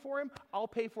doesn't cover for him, I'll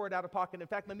pay for it out of pocket. In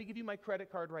fact, let me give you my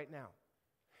credit card right now.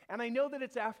 And I know that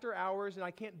it's after hours and I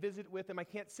can't visit with him, I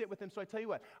can't sit with him, so I tell you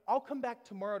what, I'll come back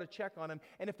tomorrow to check on him,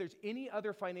 and if there's any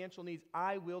other financial needs,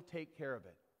 I will take care of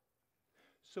it.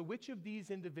 So which of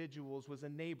these individuals was a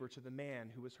neighbor to the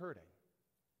man who was hurting?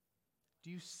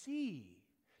 Do you see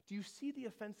the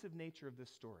offensive nature of this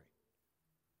story?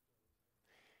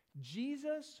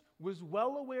 Jesus was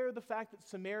well aware of the fact that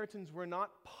Samaritans were not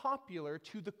popular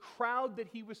to the crowd that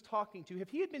he was talking to. If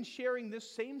he had been sharing this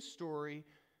same story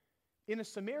in a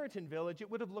Samaritan village, it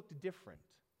would have looked different.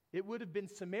 It would have been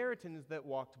Samaritans that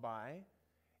walked by,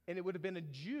 and it would have been a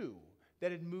Jew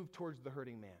that had moved towards the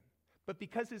hurting man. But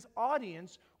because his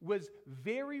audience was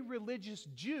very religious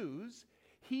Jews,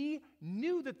 he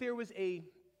knew that there was a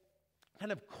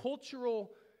kind of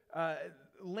cultural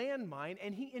landmine,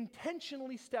 and he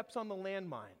intentionally steps on the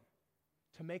landmine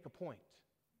to make a point.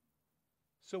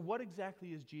 So what exactly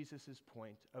is Jesus'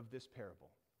 point of this parable?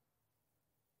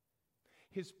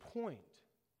 His point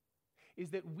is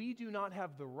that we do not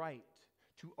have the right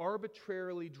to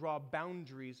arbitrarily draw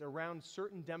boundaries around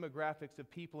certain demographics of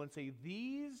people and say,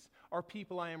 these are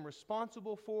people I am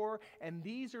responsible for, and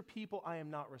these are people I am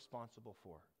not responsible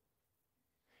for.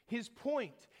 His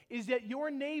point is that your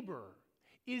neighbor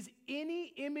is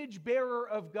any image bearer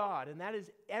of God, and that is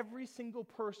every single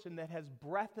person that has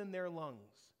breath in their lungs.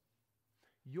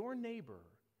 Your neighbor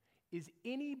is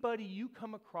anybody you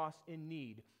come across in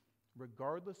need,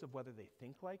 regardless of whether they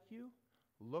think like you,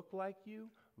 look like you,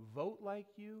 vote like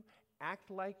you, act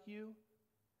like you,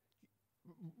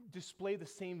 display the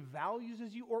same values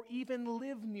as you, or even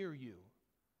live near you.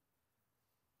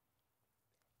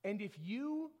 And if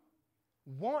you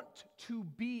want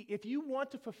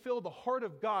to fulfill the heart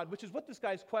of God, which is what this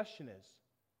guy's question is,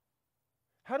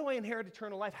 how do I inherit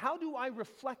eternal life? How do I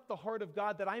reflect the heart of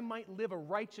God that I might live a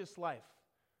righteous life?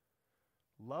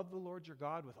 Love the Lord your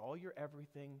God with all your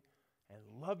everything, and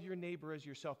love your neighbor as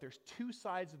yourself. There's two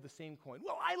sides of the same coin.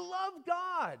 Well, I love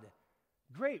God.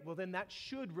 Great. Well, then that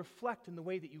should reflect in the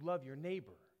way that you love your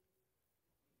neighbor.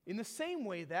 In the same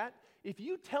way that if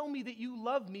you tell me that you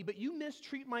love me, but you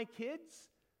mistreat my kids,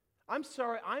 I'm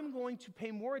sorry, I'm going to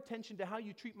pay more attention to how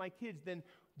you treat my kids than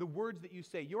the words that you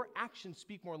say. Your actions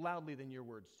speak more loudly than your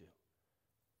words do.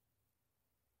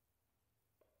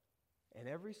 And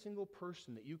every single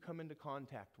person that you come into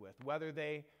contact with, whether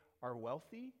they are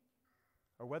wealthy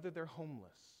or whether they're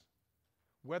homeless,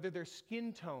 whether their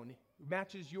skin tone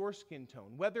matches your skin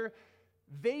tone, whether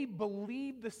they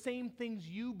believe the same things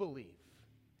you believe,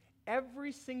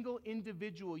 every single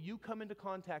individual you come into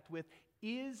contact with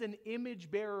is an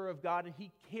image bearer of God, and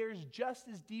He cares just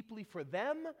as deeply for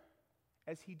them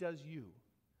as He does you.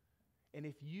 And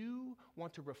if you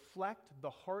want to reflect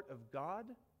the heart of God,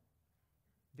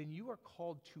 then you are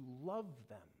called to love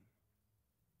them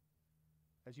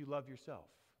as you love yourself.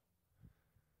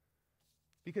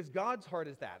 Because God's heart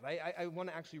is that. I want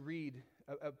to actually read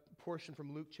a portion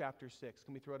from Luke chapter 6.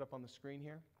 Can we throw it up on the screen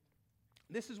here?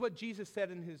 This is what Jesus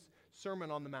said in His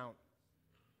Sermon on the Mount.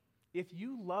 If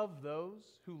you love those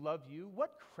who love you,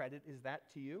 what credit is that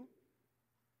to you?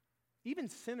 Even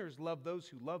sinners love those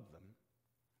who love them.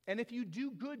 And if you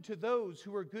do good to those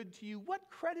who are good to you, what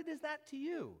credit is that to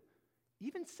you?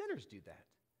 Even sinners do that.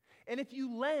 And if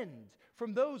you lend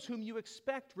from those whom you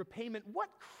expect repayment, what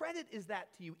credit is that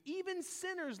to you? Even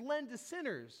sinners lend to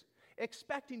sinners,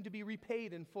 expecting to be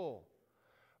repaid in full.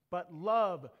 But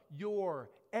love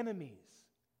your enemies.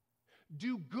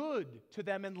 Do good to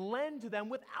them and lend to them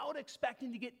without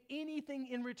expecting to get anything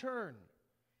in return.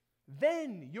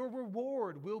 Then your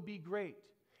reward will be great,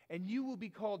 and you will be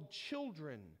called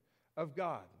children of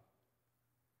God,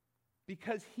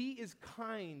 because He is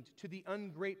kind to the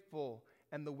ungrateful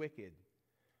and the wicked.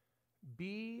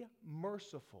 Be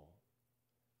merciful,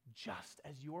 just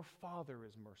as your Father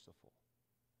is merciful.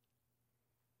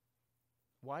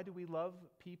 Why do we love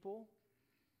people?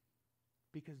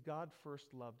 Because God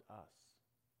first loved us.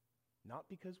 Not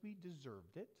because we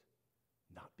deserved it,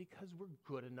 not because we're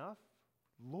good enough.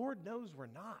 Lord knows we're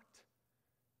not.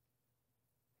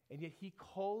 And yet He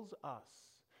calls us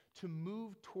to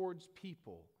move towards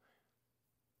people.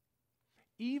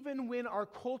 Even when our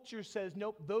culture says,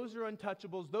 nope, those are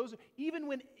untouchables, even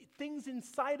when things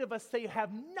inside of us say have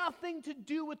nothing to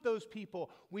do with those people,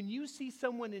 when you see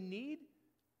someone in need,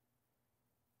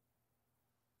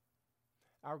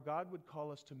 our God would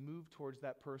call us to move towards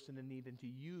that person in need and to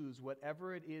use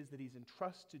whatever it is that He's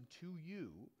entrusted to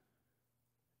you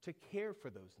to care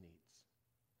for those needs.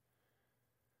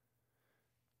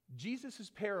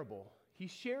 Jesus' parable, He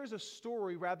shares a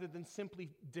story rather than simply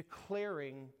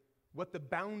declaring what the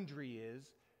boundary is,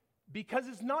 because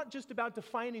it's not just about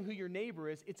defining who your neighbor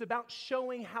is, it's about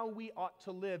showing how we ought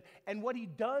to live. And what He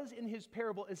does in His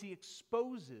parable is He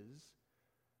exposes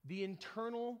the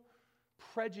internal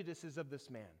prejudices of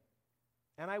this man.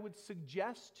 And I would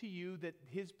suggest to you that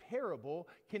his parable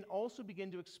can also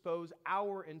begin to expose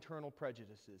our internal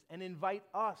prejudices and invite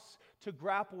us to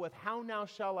grapple with how now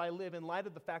shall I live in light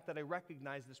of the fact that I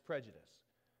recognize this prejudice.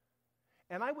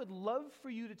 And I would love for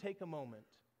you to take a moment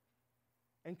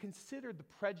and consider the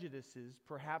prejudices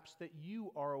perhaps that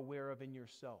you are aware of in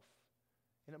yourself.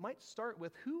 And it might start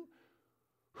with who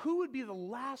would be the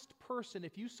last person,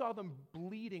 if you saw them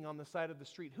bleeding on the side of the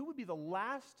street, who would be the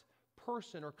last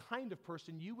person or kind of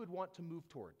person you would want to move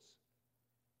towards?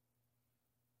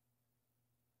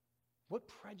 What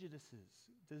prejudices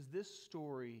does this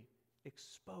story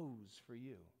expose for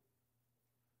you?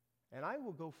 And I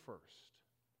will go first.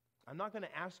 I'm not going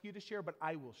to ask you to share, but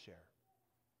I will share.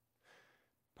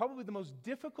 Probably the most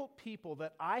difficult people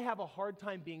that I have a hard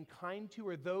time being kind to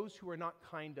are those who are not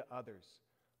kind to others.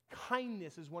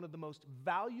 Kindness is one of the most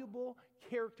valuable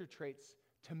character traits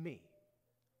to me.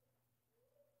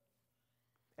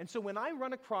 And so when I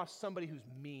run across somebody who's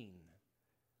mean,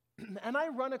 and I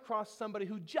run across somebody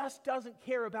who just doesn't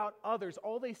care about others,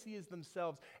 all they see is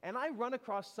themselves, and I run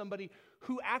across somebody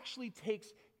who actually takes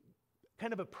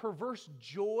kind of a perverse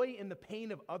joy in the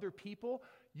pain of other people,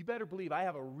 you better believe I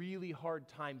have a really hard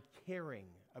time caring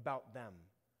about them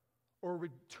or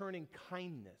returning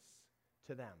kindness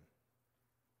to them.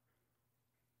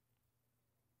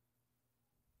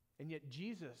 And yet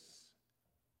Jesus,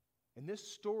 in this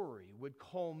story, would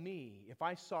call me, if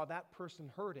I saw that person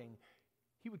hurting,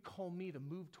 he would call me to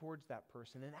move towards that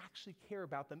person and actually care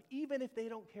about them, even if they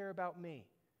don't care about me.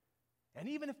 And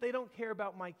even if they don't care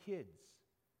about my kids.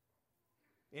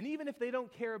 And even if they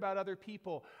don't care about other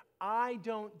people, I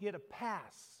don't get a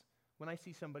pass when I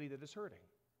see somebody that is hurting.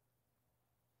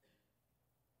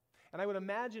 And I would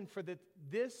imagine for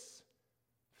this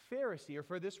Pharisee, or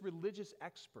for this religious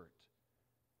expert,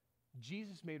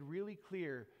 Jesus made really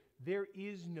clear there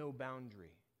is no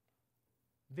boundary.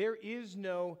 There is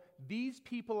no, these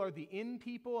people are the in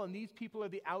people and these people are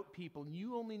the out people, and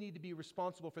you only need to be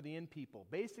responsible for the in people.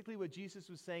 Basically what Jesus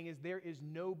was saying is there is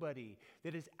nobody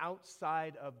that is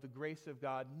outside of the grace of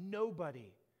God,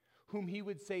 nobody whom he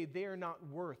would say they are not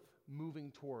worth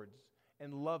moving towards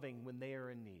and loving when they are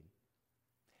in need.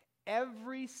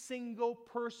 Every single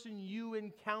person you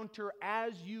encounter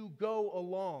as you go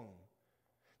along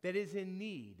that is in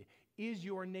need is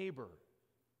your neighbor.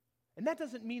 And that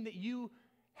doesn't mean that you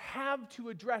have to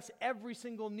address every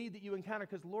single need that you encounter,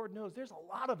 because Lord knows there's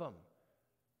a lot of them.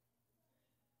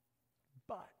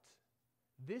 But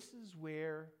this is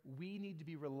where we need to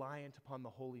be reliant upon the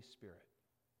Holy Spirit.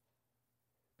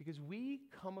 Because we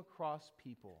come across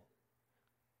people.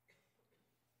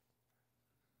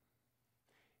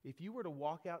 If you were to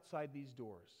walk outside these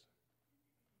doors,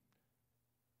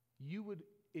 you would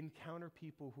encounter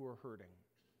people who are hurting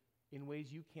in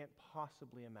ways you can't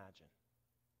possibly imagine.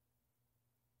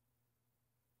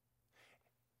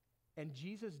 And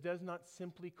Jesus does not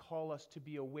simply call us to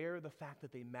be aware of the fact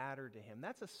that they matter to him.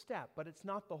 That's a step, but it's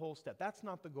not the whole step. That's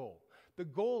not the goal. The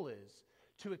goal is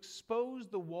to expose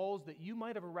the walls that you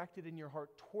might have erected in your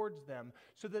heart towards them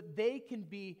so that they can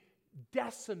be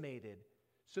decimated,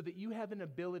 so that you have an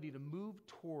ability to move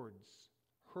towards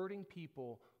hurting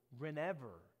people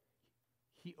whenever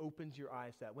he opens your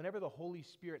eyes to that, whenever the Holy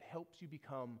Spirit helps you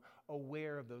become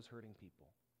aware of those hurting people.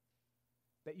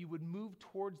 That you would move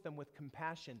towards them with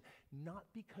compassion, not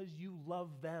because you love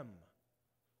them,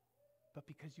 but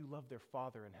because you love their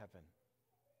Father in heaven.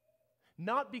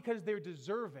 Not because they're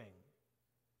deserving,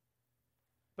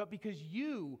 but because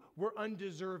you were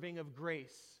undeserving of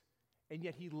grace, and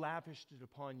yet he lavished it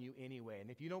upon you anyway.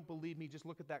 And if you don't believe me, just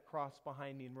look at that cross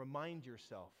behind me and remind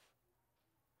yourself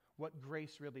what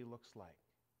grace really looks like.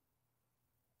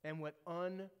 And what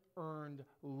unearned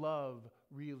love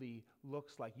really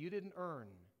looks like. You didn't earn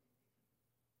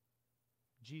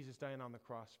Jesus dying on the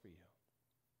cross for you,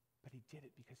 but he did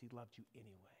it because he loved you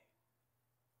anyway.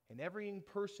 And every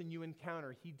person you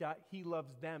encounter, he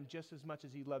loves them just as much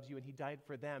as he loves you, and he died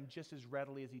for them just as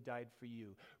readily as he died for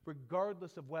you,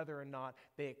 regardless of whether or not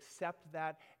they accept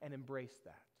that and embrace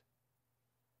that.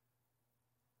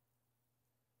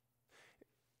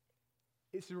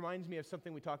 This reminds me of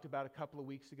something we talked about a couple of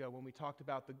weeks ago when we talked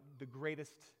about the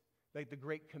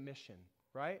Great Commission,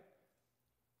 right?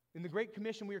 In the Great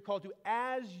Commission, we are called to,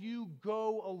 as you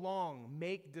go along,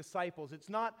 make disciples. It's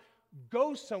not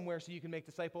go somewhere so you can make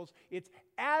disciples. It's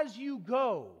as you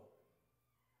go,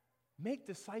 make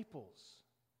disciples.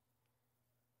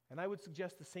 And I would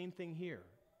suggest the same thing here.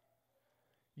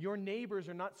 Your neighbors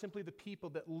are not simply the people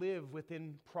that live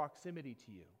within proximity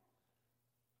to you.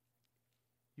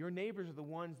 Your neighbors are the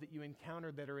ones that you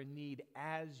encounter that are in need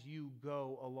as you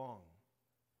go along.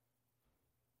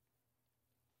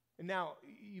 And now,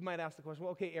 you might ask the question,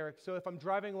 well, okay, Eric, so if I'm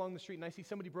driving along the street and I see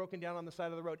somebody broken down on the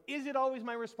side of the road, is it always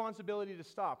my responsibility to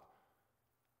stop?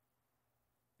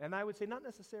 And I would say, not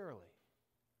necessarily.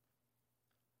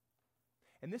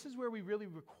 And this is where we really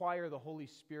require the Holy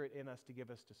Spirit in us to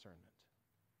give us discernment.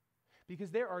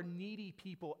 Because there are needy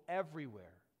people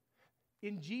everywhere.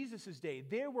 In Jesus' day,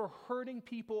 there were hurting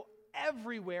people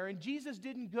everywhere, and Jesus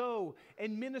didn't go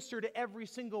and minister to every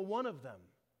single one of them.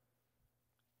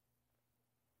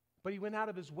 But he went out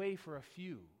of his way for a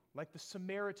few, like the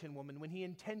Samaritan woman, when he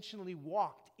intentionally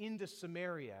walked into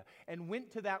Samaria and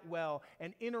went to that well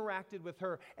and interacted with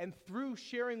her, and through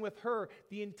sharing with her,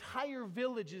 the entire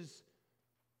village's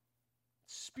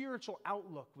spiritual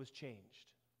outlook was changed.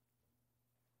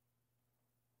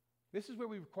 This is where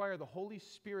we require the Holy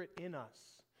Spirit in us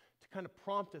to kind of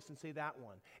prompt us and say that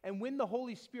one. And when the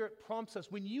Holy Spirit prompts us,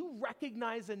 when you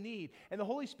recognize a need and the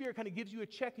Holy Spirit kind of gives you a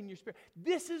check in your spirit,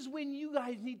 this is when you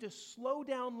guys need to slow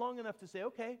down long enough to say,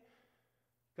 okay,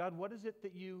 God, what is it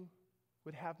that you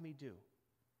would have me do?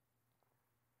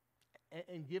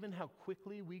 And given how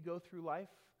quickly we go through life,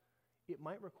 it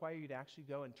might require you to actually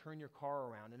go and turn your car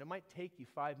around, and it might take you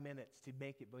 5 minutes to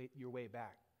make it your way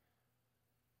back.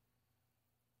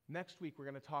 Next week, we're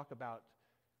going to talk about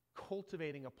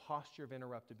cultivating a posture of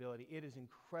interruptibility. It is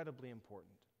incredibly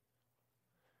important.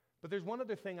 But there's one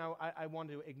other thing I want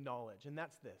to acknowledge, and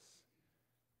that's this.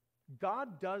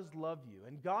 God does love you,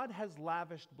 and God has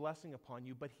lavished blessing upon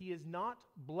you, but He has not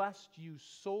blessed you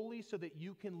solely so that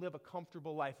you can live a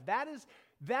comfortable life. That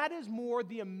is more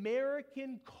the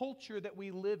American culture that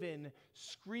we live in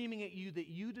screaming at you that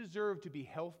you deserve to be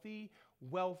healthy,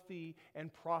 wealthy,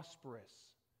 and prosperous.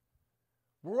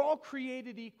 We're all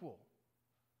created equal.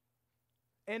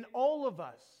 And all of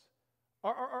us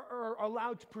are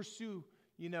allowed to pursue,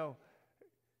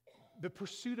 the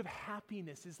pursuit of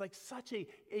happiness is like such a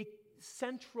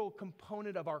central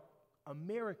component of our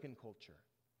American culture.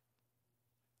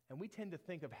 And we tend to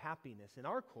think of happiness in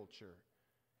our culture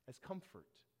as comfort.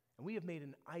 And we have made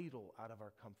an idol out of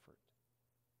our comfort.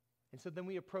 And so then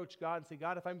we approach God and say,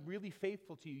 God, if I'm really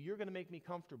faithful to you, you're going to make me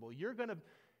comfortable. You're going to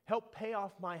help pay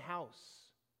off my house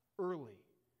early.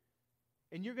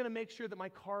 And you're going to make sure that my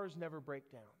cars never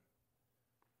break down.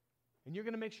 And you're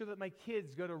going to make sure that my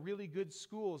kids go to really good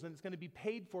schools, and it's going to be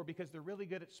paid for because they're really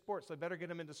good at sports. So I better get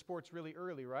them into sports really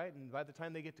early, right? And by the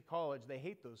time they get to college, they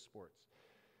hate those sports.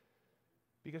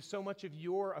 Because so much of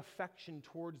your affection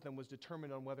towards them was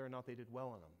determined on whether or not they did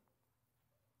well in them.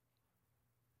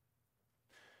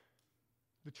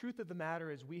 The truth of the matter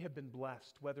is we have been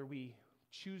blessed, whether we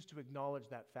choose to acknowledge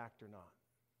that fact or not.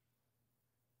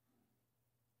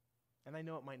 And I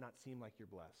know it might not seem like you're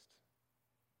blessed.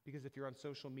 Because if you're on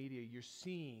social media, you're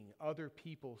seeing other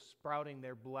people sprouting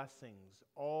their blessings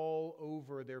all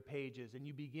over their pages, and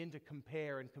you begin to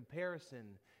compare, and comparison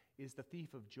is the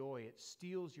thief of joy. It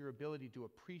steals your ability to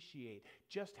appreciate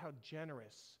just how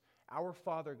generous our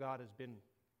Father God has been.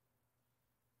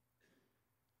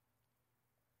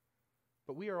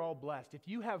 But we are all blessed. If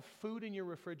you have food in your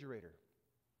refrigerator,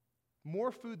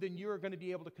 more food than you are going to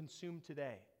be able to consume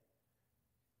today,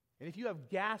 and if you have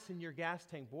gas in your gas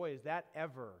tank, boy, is that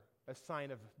ever a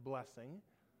sign of blessing.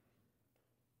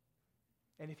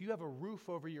 And if you have a roof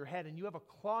over your head and you have a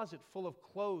closet full of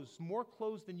clothes, more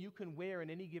clothes than you can wear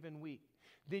in any given week,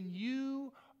 then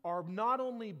you are not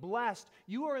only blessed,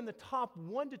 you are in the top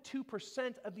 1% to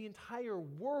 2% of the entire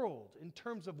world in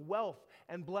terms of wealth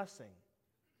and blessing.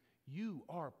 You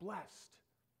are blessed.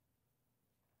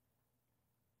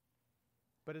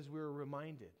 But as we're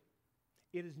reminded,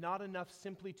 it is not enough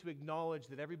simply to acknowledge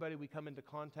that everybody we come into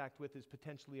contact with is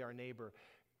potentially our neighbor.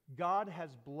 God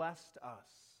has blessed us,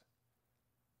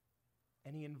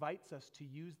 and He invites us to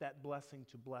use that blessing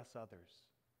to bless others.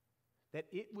 That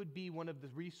it would be one of the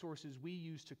resources we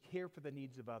use to care for the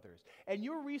needs of others. And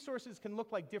your resources can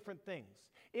look like different things.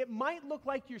 It might look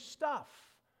like your stuff,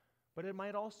 but it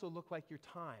might also look like your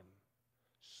time.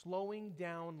 Slowing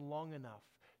down long enough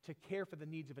to care for the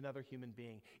needs of another human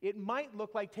being. It might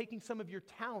look like taking some of your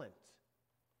talent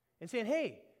and saying,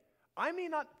 hey, I may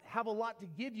not have a lot to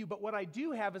give you, but what I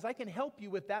do have is I can help you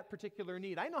with that particular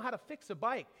need. I know how to fix a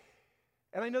bike,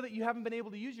 and I know that you haven't been able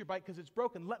to use your bike because it's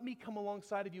broken. Let me come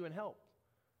alongside of you and help.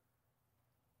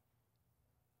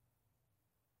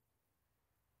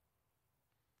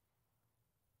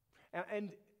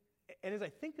 And as I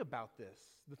think about this,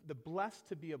 the blessed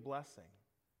to be a blessing,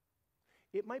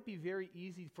 it might be very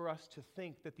easy for us to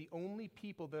think that the only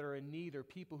people that are in need are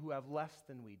people who have less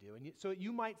than we do. And so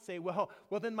you might say, well,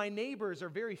 then my neighbors are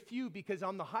very few because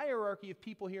on the hierarchy of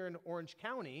people here in Orange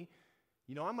County,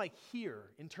 I'm like here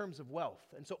in terms of wealth.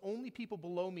 And so only people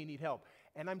below me need help.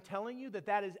 And I'm telling you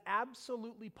that is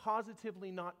absolutely,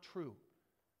 positively not true.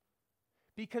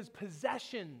 Because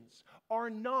possessions are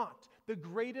not the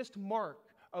greatest mark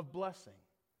of blessing.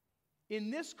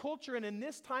 In this culture and in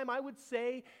this time, I would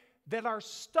say that our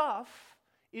stuff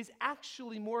is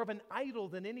actually more of an idol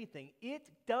than anything. It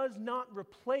does not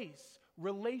replace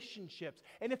relationships.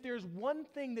 And if there's one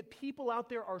thing that people out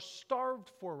there are starved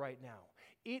for right now,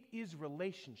 it is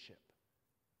relationship.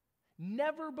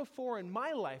 Never before in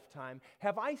my lifetime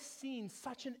have I seen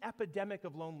such an epidemic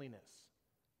of loneliness.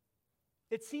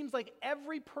 It seems like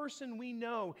every person we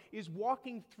know is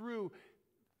walking through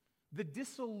the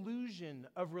disillusion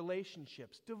of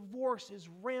relationships. Divorce is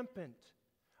rampant.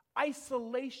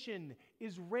 Isolation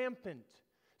is rampant.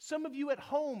 Some of you at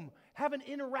home haven't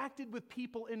interacted with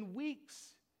people in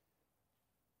weeks.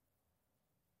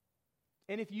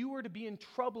 And if you were to be in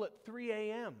trouble at 3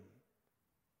 a.m.,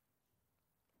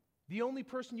 the only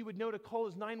person you would know to call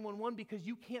is 911 because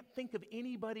you can't think of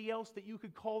anybody else that you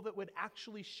could call that would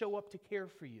actually show up to care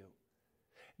for you.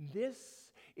 This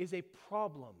is a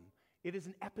problem. It is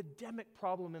an epidemic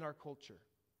problem in our culture.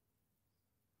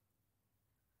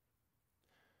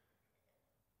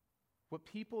 What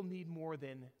people need more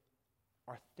than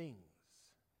our things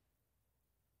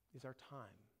is our time,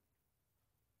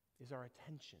 is our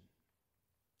attention,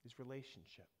 is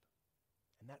relationship.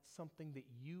 And that's something that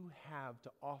you have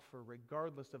to offer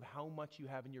regardless of how much you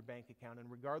have in your bank account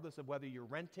and regardless of whether you're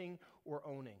renting or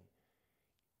owning.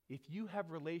 If you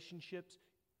have relationships,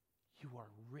 you are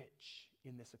rich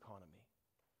in this economy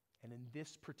and in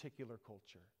this particular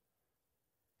culture.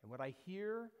 And what I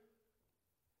hear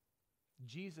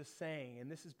Jesus saying,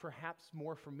 and this is perhaps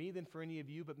more for me than for any of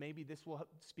you, but maybe this will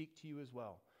speak to you as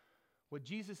well. What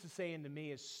Jesus is saying to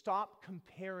me is stop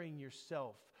comparing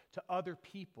yourself to other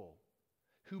people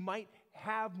who might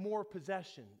have more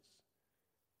possessions.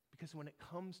 Because when it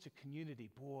comes to community,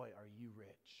 boy, are you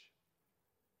rich.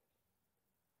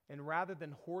 And rather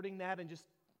than hoarding that and just,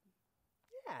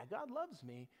 yeah, God loves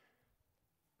me,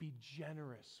 be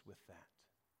generous with that.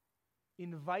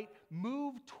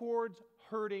 Move towards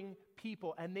hurting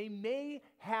people. And they may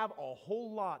have a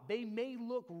whole lot. They may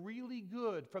look really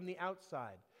good from the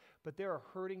outside, but there are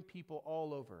hurting people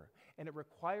all over. And it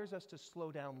requires us to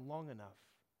slow down long enough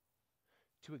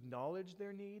to acknowledge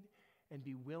their need and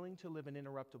be willing to live an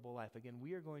interruptible life. Again,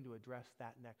 we are going to address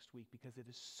that next week because it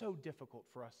is so difficult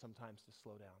for us sometimes to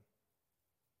slow down.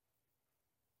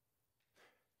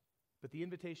 But the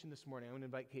invitation this morning, I'm going to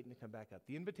invite Caden to come back up.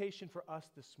 The invitation for us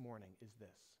this morning is this.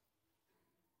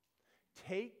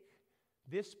 Take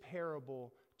this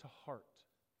parable to heart.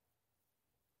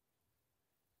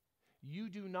 You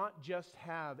do not just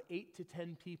have 8 to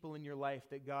 10 people in your life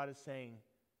that God is saying,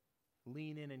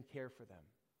 lean in and care for them.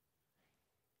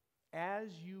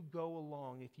 As you go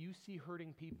along, if you see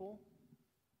hurting people,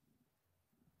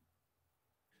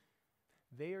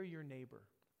 they are your neighbor.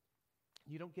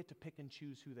 You don't get to pick and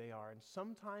choose who they are. And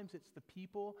sometimes it's the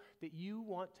people that you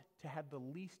want to have the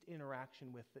least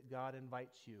interaction with that God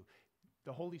invites you.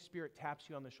 The Holy Spirit taps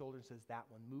you on the shoulder and says, that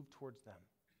one, move towards them.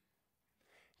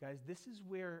 Guys, this is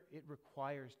where it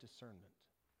requires discernment.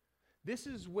 This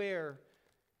is where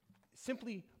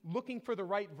simply looking for the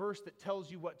right verse that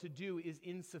tells you what to do is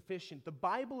insufficient. The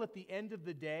Bible, at the end of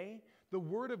the day, the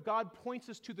Word of God points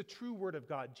us to the true Word of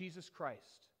God, Jesus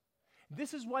Christ.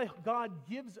 This is why God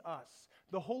gives us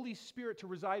the Holy Spirit to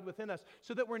reside within us,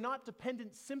 so that we're not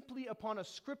dependent simply upon a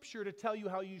scripture to tell you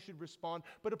how you should respond,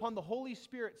 but upon the Holy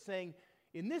Spirit saying,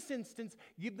 in this instance,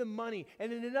 give them money.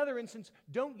 And in another instance,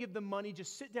 don't give them money,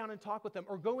 just sit down and talk with them,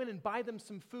 or go in and buy them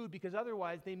some food, because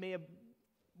otherwise they may have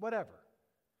whatever.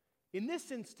 In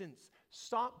this instance,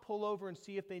 stop, pull over, and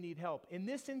see if they need help. In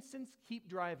this instance, keep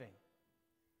driving.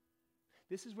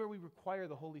 This is where we require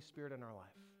the Holy Spirit in our life.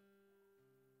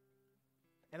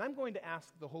 And I'm going to ask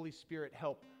the Holy Spirit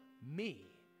help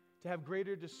me to have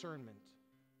greater discernment.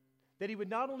 That He would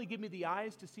not only give me the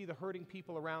eyes to see the hurting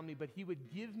people around me, but He would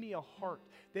give me a heart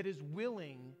that is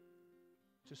willing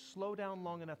to slow down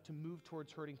long enough to move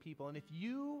towards hurting people. And if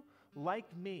you,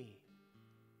 like me,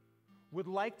 would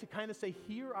like to kind of say,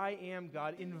 here I am,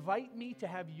 God, invite me to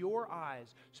have your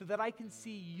eyes so that I can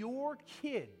see your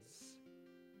kids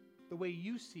the way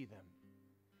you see them.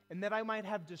 And that I might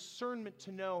have discernment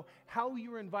to know how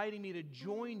you're inviting me to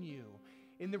join you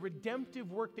in the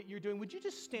redemptive work that you're doing. Would you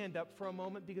just stand up for a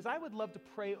moment? Because I would love to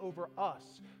pray over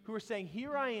us who are saying,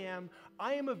 here I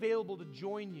am available to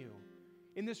join you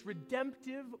in this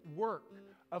redemptive work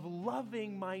of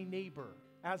loving my neighbor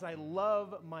as I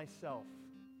love myself.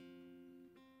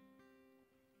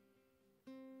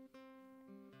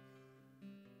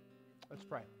 Let's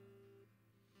pray.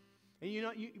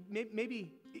 And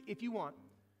maybe if you want,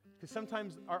 because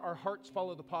sometimes our hearts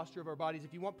follow the posture of our bodies.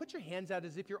 If you want, put your hands out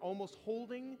as if you're almost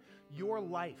holding your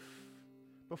life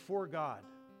before God.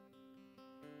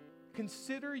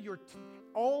 Consider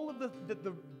all of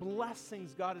the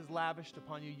blessings God has lavished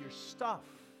upon you, your stuff,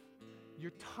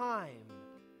 your time,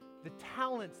 the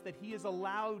talents that He has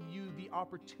allowed you the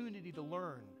opportunity to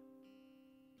learn.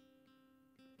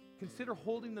 Consider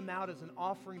holding them out as an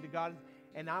offering to God.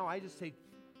 And now I just say,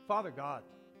 Father God,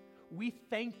 we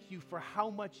thank you for how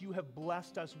much you have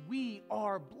blessed us. We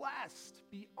are blessed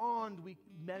beyond we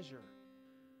measure.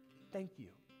 Thank you.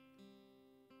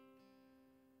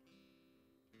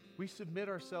 We submit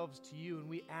ourselves to you and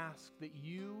we ask that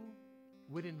you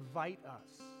would invite us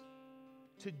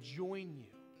to join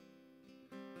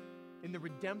you in the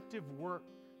redemptive work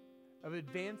of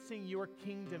advancing your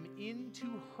kingdom into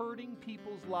hurting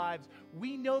people's lives.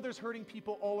 We know there's hurting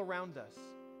people all around us.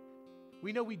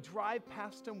 We know we drive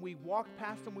past them, we walk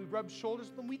past them, we rub shoulders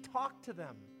with them, we talk to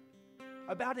them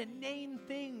about inane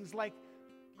things like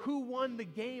who won the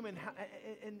game and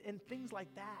things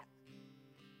like that.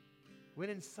 When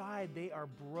inside they are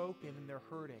broken and they're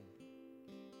hurting.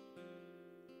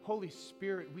 Holy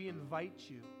Spirit, we invite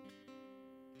you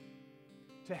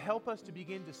to help us to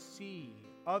begin to see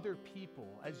other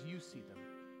people as you see them.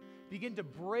 Begin to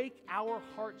break our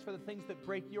hearts for the things that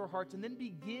break your hearts, and then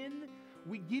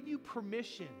we give you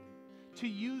permission to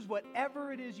use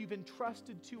whatever it is you've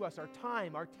entrusted to us, our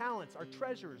time, our talents, our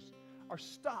treasures, our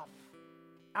stuff,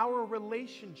 our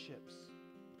relationships.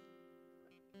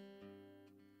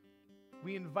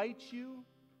 We invite you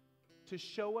to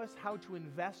show us how to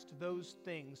invest those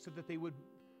things so that they would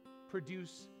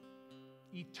produce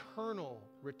eternal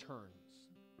returns,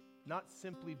 not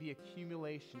simply the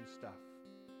accumulation stuff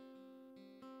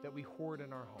that we hoard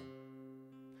in our home.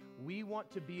 We want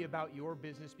to be about your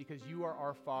business because you are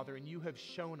our Father, and you have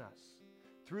shown us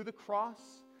through the cross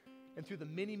and through the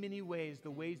many, many ways,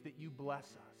 the ways that you bless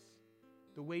us,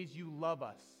 the ways you love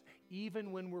us,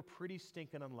 even when we're pretty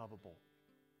stinking unlovable.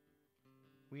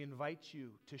 We invite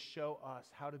you to show us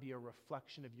how to be a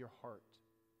reflection of your heart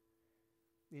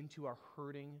into our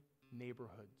hurting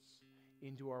neighborhoods,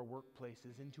 into our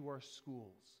workplaces, into our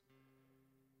schools.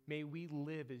 May we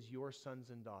live as your sons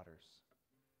and daughters.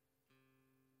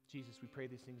 Jesus, we pray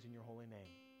these things in your holy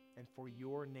name. And for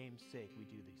your name's sake, we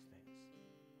do these things.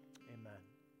 Amen.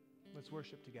 Let's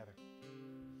worship together.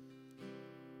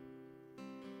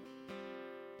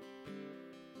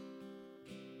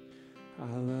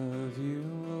 I love you,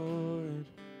 Lord.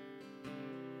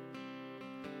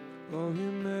 Oh,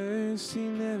 your mercy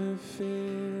never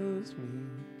fails me.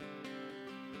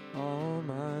 All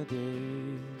my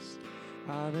days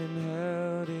I've been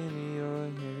held in your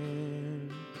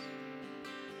hands.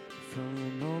 From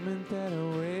the moment that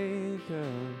I wake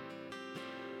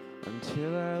up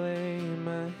until I lay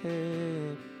my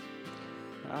head,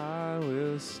 I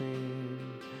will sing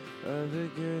of the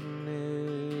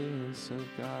goodness of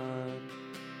God.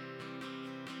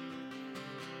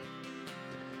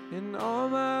 In all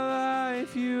my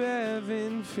life you have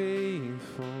been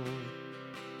faithful.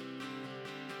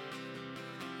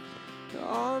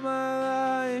 All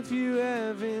my life you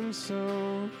have been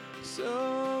so,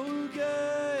 so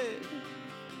good.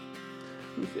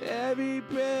 With every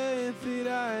breath that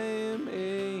I am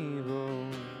able,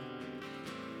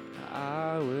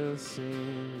 I will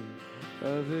sing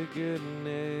of the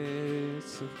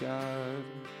goodness of God.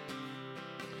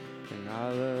 And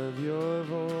I love your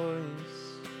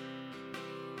voice.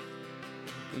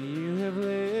 You have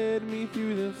led me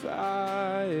through the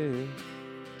fire.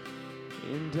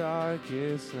 In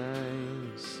darkest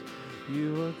nights,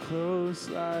 you were close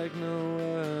like no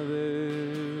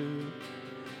other.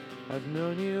 I've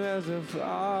known you as a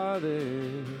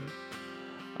father.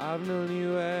 I've known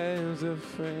you as a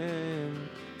friend.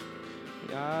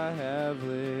 I have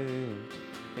lived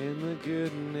in the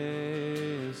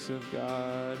goodness of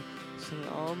God. So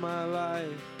all my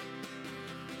life,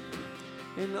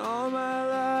 in all my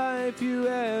life you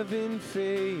have been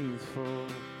faithful.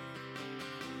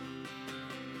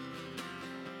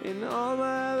 In all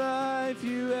my life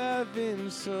you have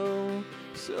been so,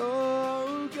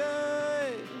 so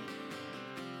good.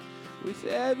 With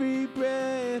every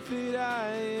breath that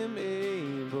I am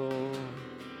able,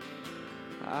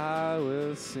 I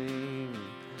will sing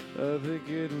of the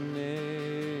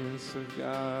goodness of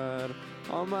God.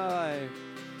 All my life.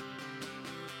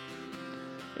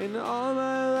 In all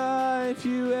my life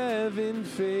you have been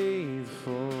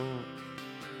faithful.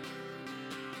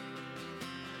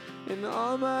 In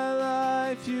all my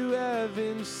life you have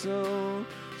been so,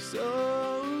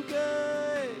 so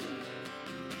good.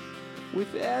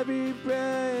 With every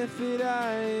breath that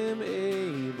I am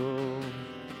able,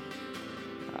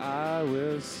 I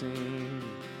will sing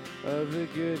of the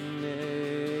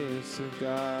goodness of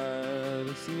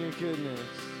God. Sing your goodness.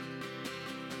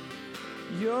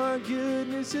 Your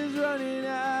goodness is running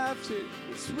after,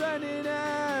 it's running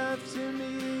after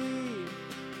me.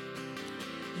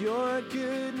 Your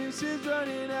goodness is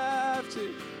running after,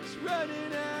 it's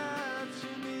running after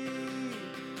me.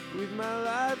 With my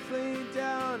life laid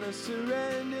down, I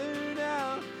surrender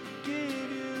now,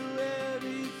 give you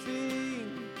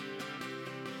everything.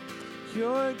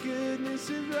 Your goodness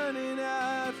is running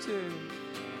after.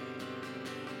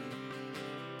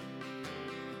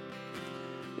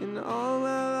 In all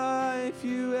my life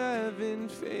you have been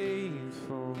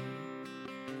faithful.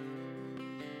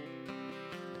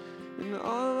 In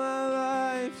all my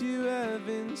life, you have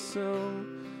been so,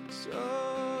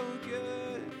 so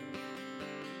good.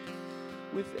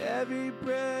 With every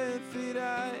breath that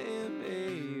I am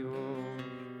able,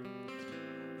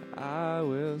 I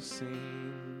will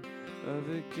sing of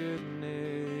the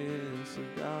goodness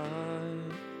of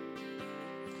God.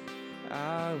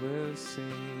 I will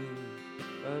sing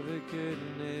of the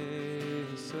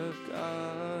goodness of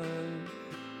God.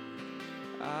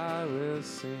 I will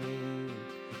sing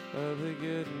of the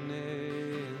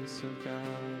goodness of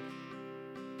God.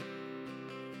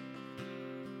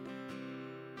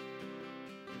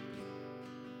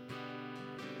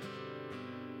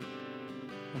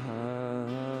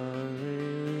 Hallelujah.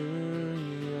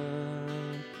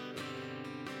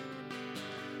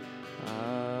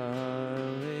 Hallelujah.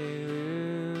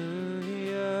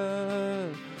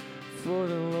 For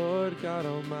the Lord God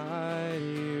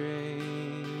Almighty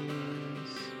reigns.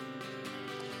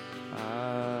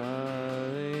 Hallelujah.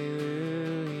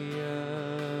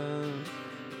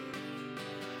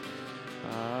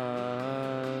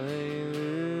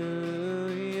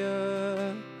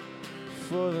 Hallelujah.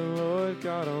 For the Lord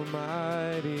God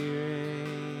Almighty reigns.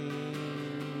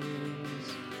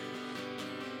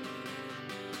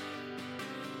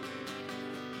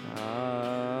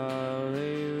 Hallelujah.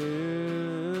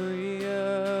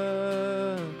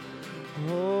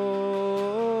 Holy,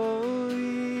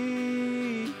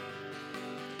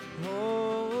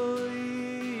 holy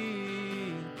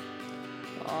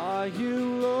are you,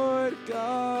 Lord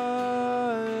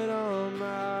God Almighty.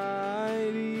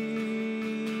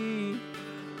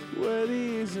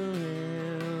 Worthy is the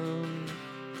Lamb,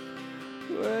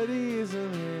 worthy is the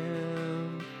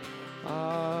Lamb.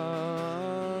 Amen.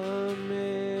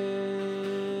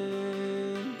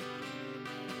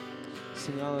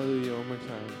 Sing hallelujah one more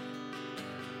time.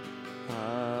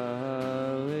 Hallelujah.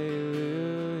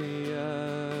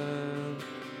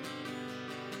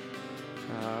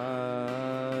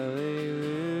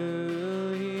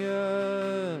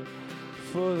 Hallelujah.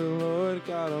 For the Lord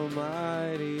God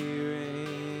Almighty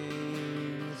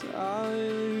reigns.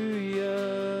 Hallelujah.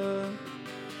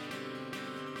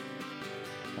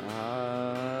 Hallelujah.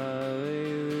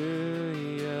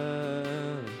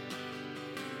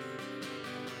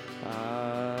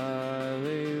 Hallelujah.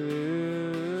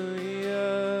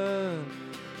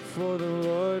 For the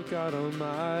Lord God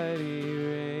Almighty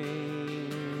reigns.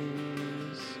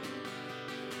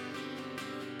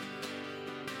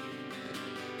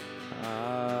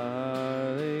 Hallelujah.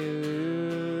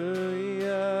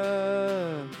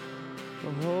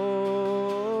 Holy,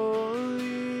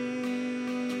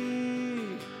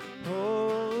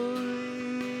 holy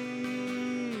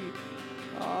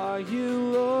are you,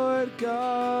 Lord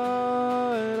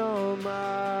God Almighty.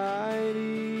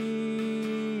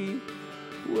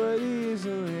 Worthy is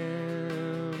the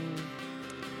Lamb,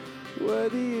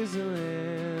 worthy is the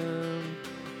Lamb.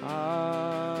 Amen.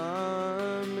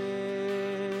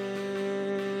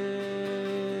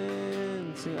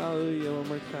 Sing hallelujah one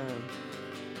more time.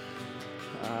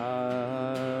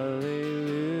 Hallelujah.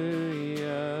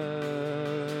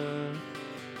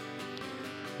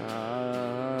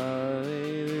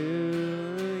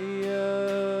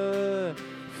 Hallelujah.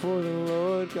 For the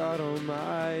Lord God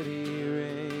Almighty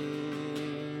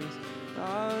reigns.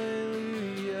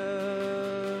 Hallelujah.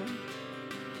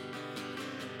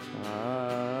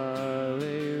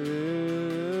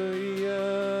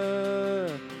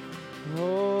 Hallelujah.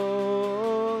 Holy,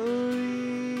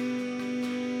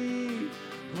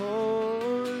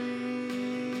 holy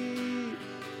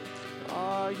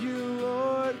are you,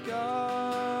 Lord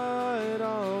God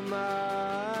Almighty.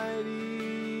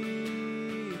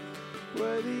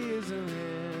 Worthy is the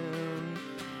Lamb,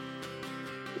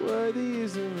 worthy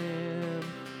is the Lamb.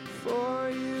 For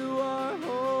you are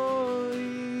holy,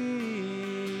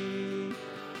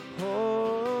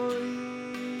 holy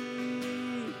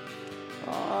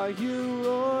are you,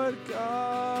 Lord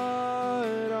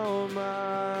God Almighty.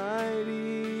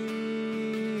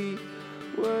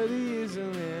 Worthy is the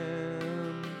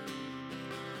Lamb,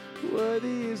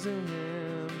 worthy is the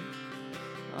Lamb.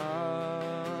 Amen.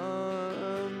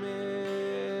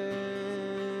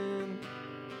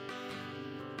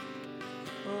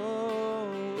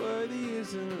 Oh, worthy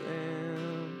is the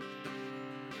Lamb,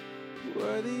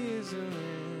 worthy is the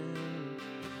Lamb.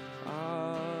 Amen.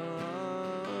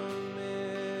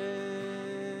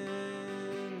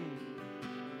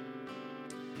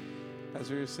 As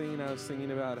we were singing, I was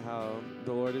thinking about how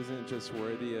the Lord isn't just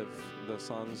worthy of the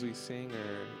songs we sing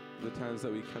or the times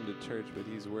that we come to church, but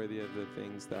He's worthy of the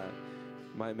things that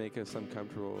might make us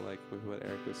uncomfortable, like with what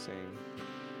Eric was saying.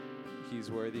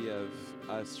 He's worthy of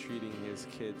us treating His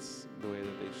kids the way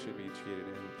that they should be treated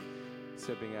and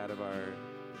stepping out of our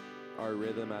our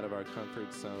rhythm, out of our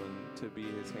comfort zone, to be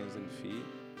his hands and feet.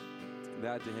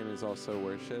 That to him is also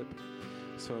worship.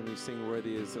 So when we sing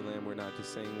Worthy is the Lamb, we're not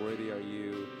just saying worthy are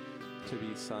you to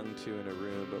be sung to in a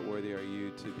room, but worthy are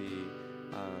you to be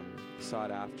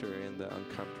sought after in the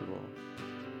uncomfortable.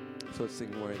 So let's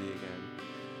sing worthy again.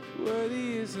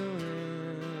 Worthy is the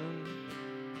Lamb,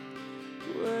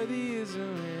 worthy is the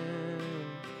Lamb,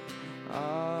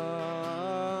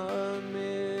 amen.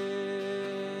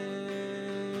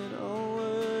 Oh,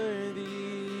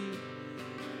 worthy,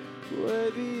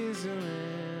 worthy is the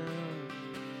Lamb,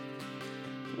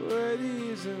 worthy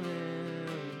is the Lamb,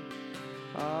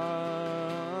 amen.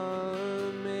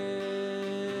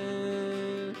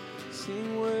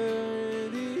 Sing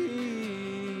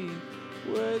worthy,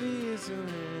 worthy is the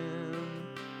Lamb,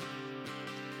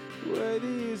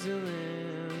 worthy is the Lamb,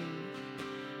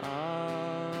 amen.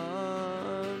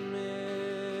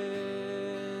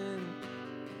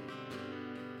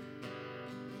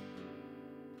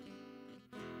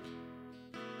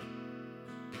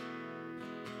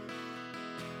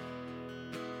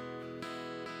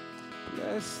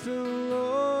 Bless the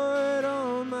Lord,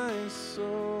 oh my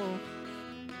soul,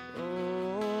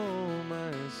 oh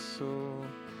my soul.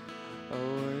 I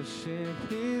worship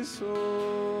his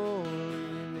holy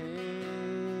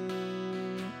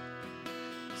name.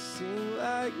 Sing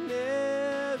like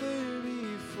never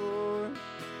before.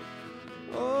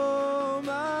 Oh,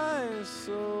 my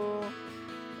soul,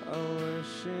 I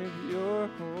worship your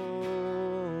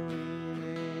holy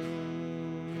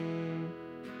name.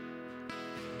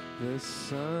 The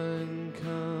sun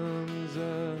comes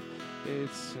up,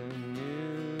 it's a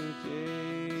new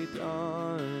day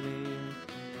dawning.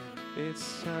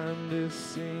 It's time to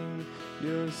sing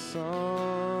your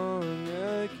song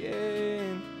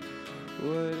again.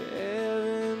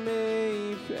 Whatever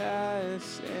may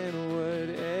pass and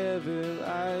whatever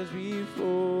lies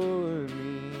before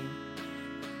me,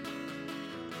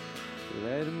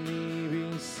 let me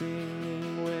be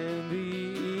singing when the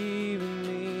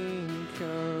evening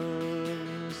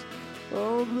comes.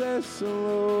 Oh, bless the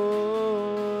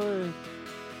Lord,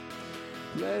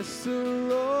 bless the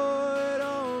Lord,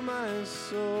 oh my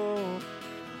soul,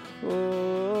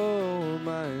 oh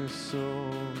my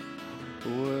soul.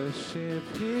 Worship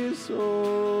his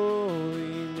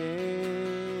holy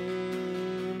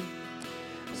name.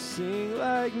 Sing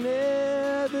like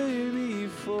never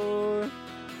before.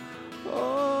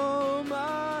 Oh,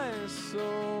 my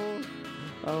soul,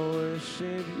 I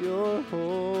worship your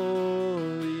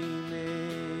holy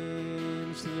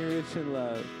name. Sing, you're rich in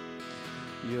love.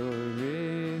 You're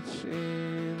rich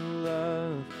in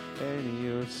love, and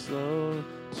you're slow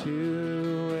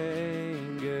to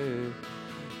anger.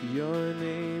 Your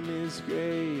name is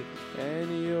great,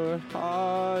 and your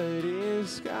heart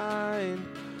is kind.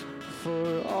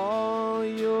 For all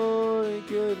your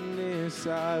goodness,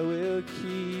 I will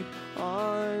keep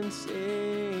on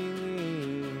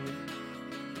singing.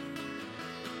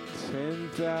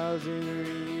 10,000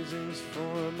 reasons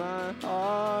for my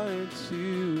heart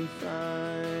to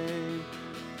find.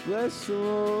 Bless the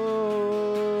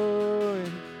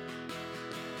Lord,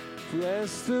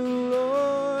 bless the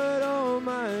Lord, oh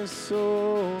my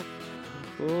soul,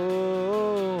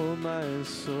 oh my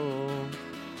soul.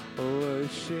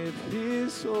 Worship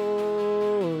his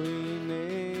holy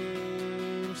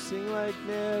name. Sing like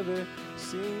never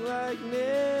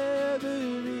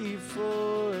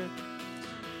before.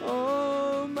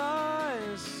 Oh, my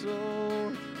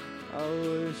soul, I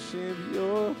worship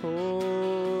your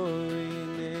holy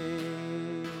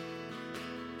name.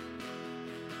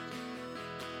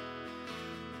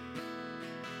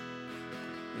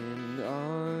 And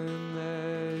on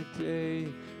that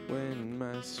day when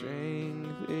my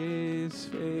strength is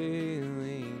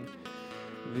failing,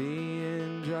 the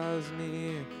end draws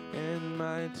near and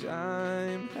my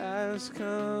time has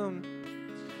come.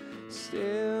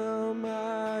 Still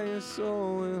my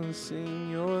soul will sing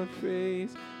your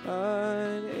praise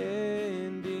unending.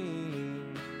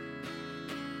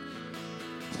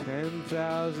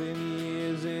 10,000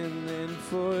 years and then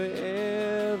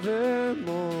forevermore.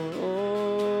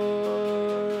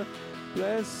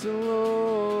 Bless the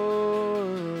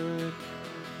Lord,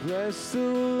 bless the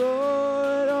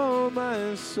Lord, oh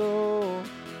my soul,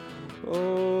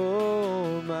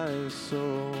 oh my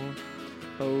soul.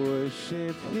 I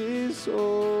worship his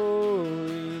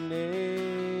holy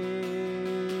name.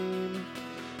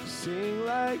 Sing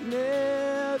like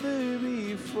never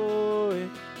before.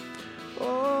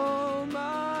 Oh,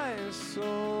 my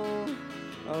soul,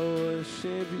 I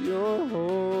worship your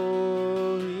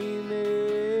holy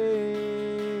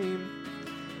name.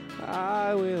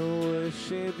 I will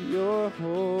worship your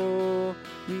holy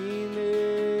name.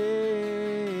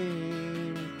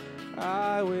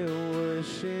 I will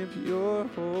worship your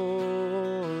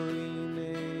holy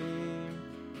name.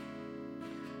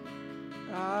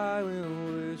 I will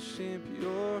worship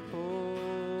your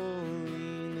holy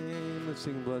name. Let's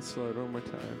sing Bless the Lord one more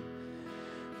time.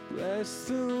 Bless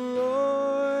the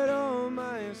Lord, oh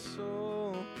my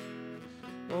soul,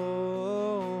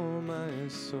 oh my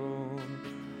soul.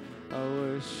 I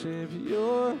worship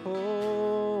your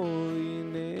holy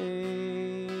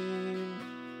name.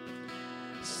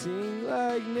 Sing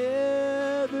like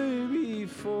never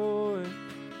before,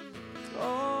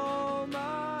 oh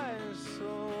my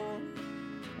soul.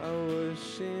 I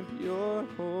worship your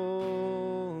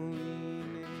holy name.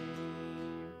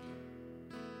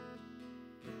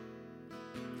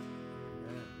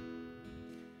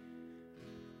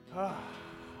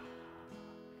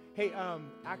 Hey,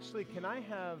 actually, can I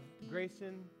have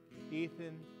Grayson,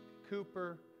 Ethan,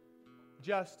 Cooper,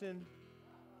 Justin,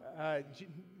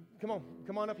 come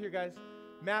on up here, guys.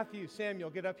 Matthew, Samuel,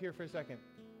 get up here for a second.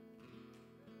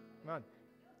 Come on.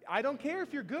 I don't care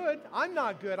if you're good. I'm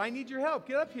not good. I need your help.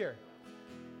 Get up here.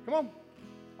 Come on.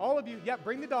 All of you. Yeah,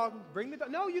 bring the dog. Bring the dog.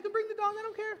 No, you can bring the dog. I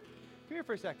don't care. Come here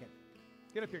for a second.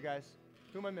 Get up here, guys.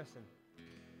 Who am I missing?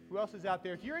 Who else is out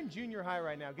there? If you're in junior high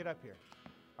right now, get up here.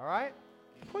 All right?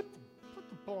 Put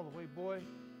the ball away, boy.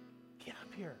 Get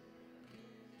up here.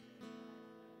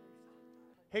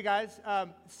 Hey, guys,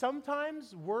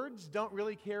 sometimes words don't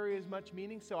really carry as much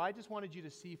meaning, so I just wanted you to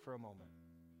see for a moment.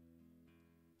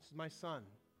 This is my son.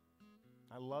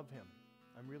 I love him.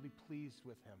 I'm really pleased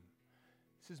with him.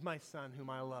 This is my son whom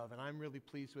I love, and I'm really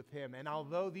pleased with him. And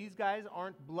although these guys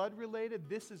aren't blood related,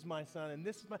 this is my son, and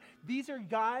these are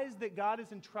guys that God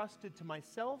has entrusted to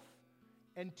myself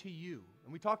and to you.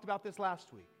 And we talked about this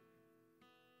last week.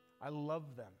 I love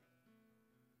them.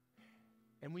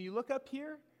 And when you look up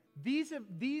here,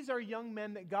 these are young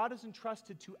men that God has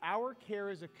entrusted to our care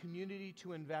as a community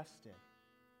to invest in.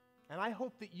 And I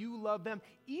hope that you love them,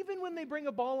 even when they bring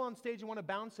a ball on stage and want to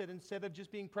bounce it instead of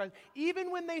just being present.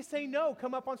 Even when they say no,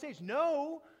 come up on stage.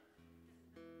 No.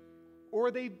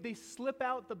 Or they slip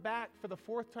out the back for the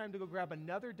fourth time to go grab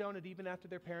another donut even after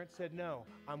their parents said no.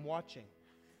 I'm watching.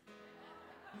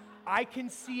 I can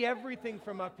see everything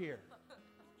from up here.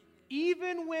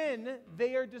 Even when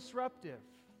they are disruptive,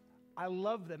 I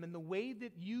love them. And the way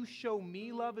that you show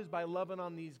me love is by loving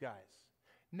on these guys.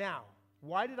 Now,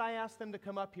 why did I ask them to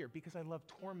come up here? Because I love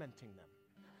tormenting them.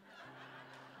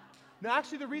 Now,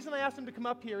 actually, the reason I asked them to come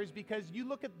up here is because you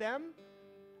look at them,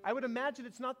 I would imagine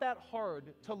it's not that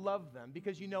hard to love them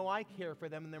because you know I care for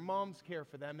them and their moms care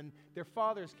for them and their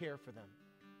fathers care for them.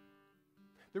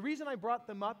 The reason I brought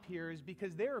them up here is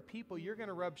because there are people you're going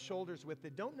to rub shoulders with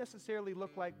that don't necessarily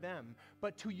look like them,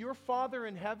 but to your Father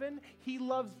in heaven, He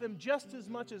loves them just as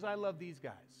much as I love these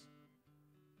guys.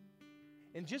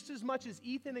 And just as much as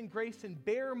Ethan and Grayson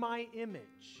bear my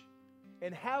image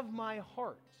and have my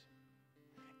heart,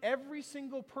 every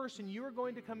single person you are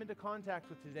going to come into contact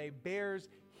with today bears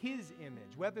His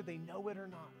image, whether they know it or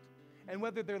not, and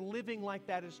whether they're living like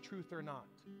that is truth or not.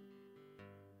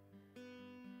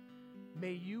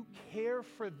 May you care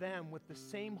for them with the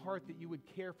same heart that you would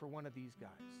care for one of these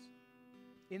guys.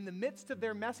 In the midst of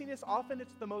their messiness, often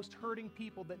it's the most hurting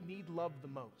people that need love the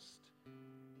most.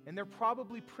 And they're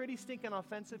probably pretty stinking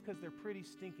offensive because they're pretty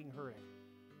stinking hurting.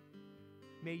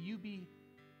 May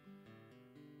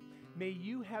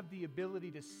you have the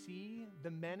ability to see the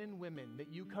men and women that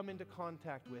you come into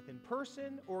contact with in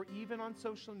person or even on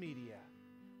social media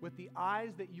with the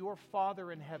eyes that your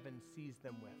Father in heaven sees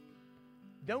them with.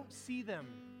 Don't see them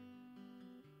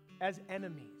as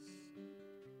enemies.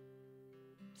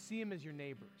 See them as your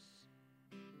neighbors.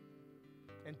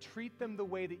 And treat them the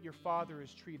way that your Father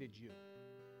has treated you.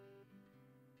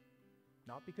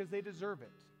 Not because they deserve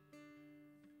it.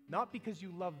 Not because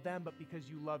you love them, but because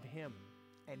you love Him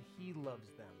and He loves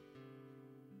them.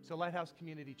 So Lighthouse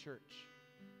Community Church,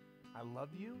 I love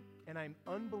you and I'm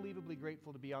unbelievably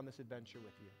grateful to be on this adventure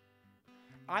with you.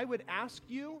 I would ask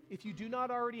you, if you do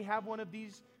not already have one of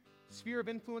these Sphere of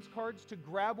Influence cards, to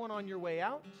grab one on your way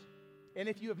out. And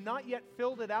if you have not yet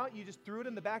filled it out, you just threw it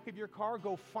in the back of your car,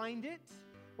 go find it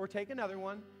or take another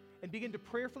one and begin to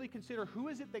prayerfully consider who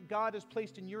is it that God has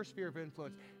placed in your sphere of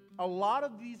influence. A lot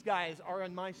of these guys are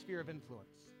in my sphere of influence.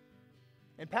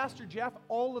 And Pastor Jeff,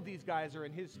 all of these guys are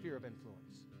in his sphere of influence.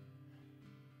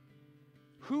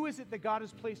 Who is it that God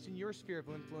has placed in your sphere of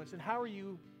influence, and how are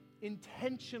you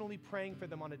intentionally praying for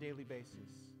them on a daily basis?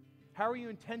 How are you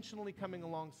intentionally coming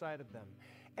alongside of them?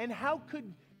 And how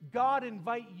could God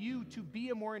invite you to be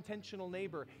a more intentional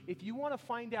neighbor. If you want to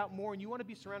find out more and you want to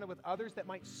be surrounded with others that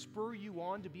might spur you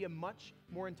on to be a much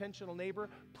more intentional neighbor,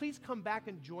 please come back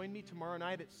and join me tomorrow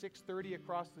night at 6:30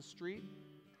 across the street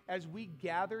as we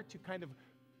gather to kind of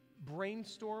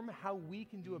brainstorm how we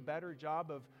can do a better job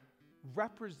of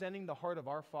representing the heart of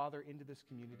our Father into this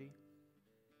community.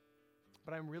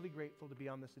 But I'm really grateful to be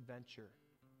on this adventure.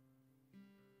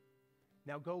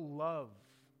 Now go love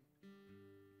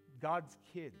God's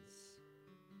kids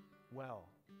well.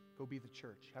 Go be the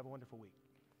church. Have a wonderful week.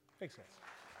 Thanks,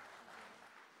 guys.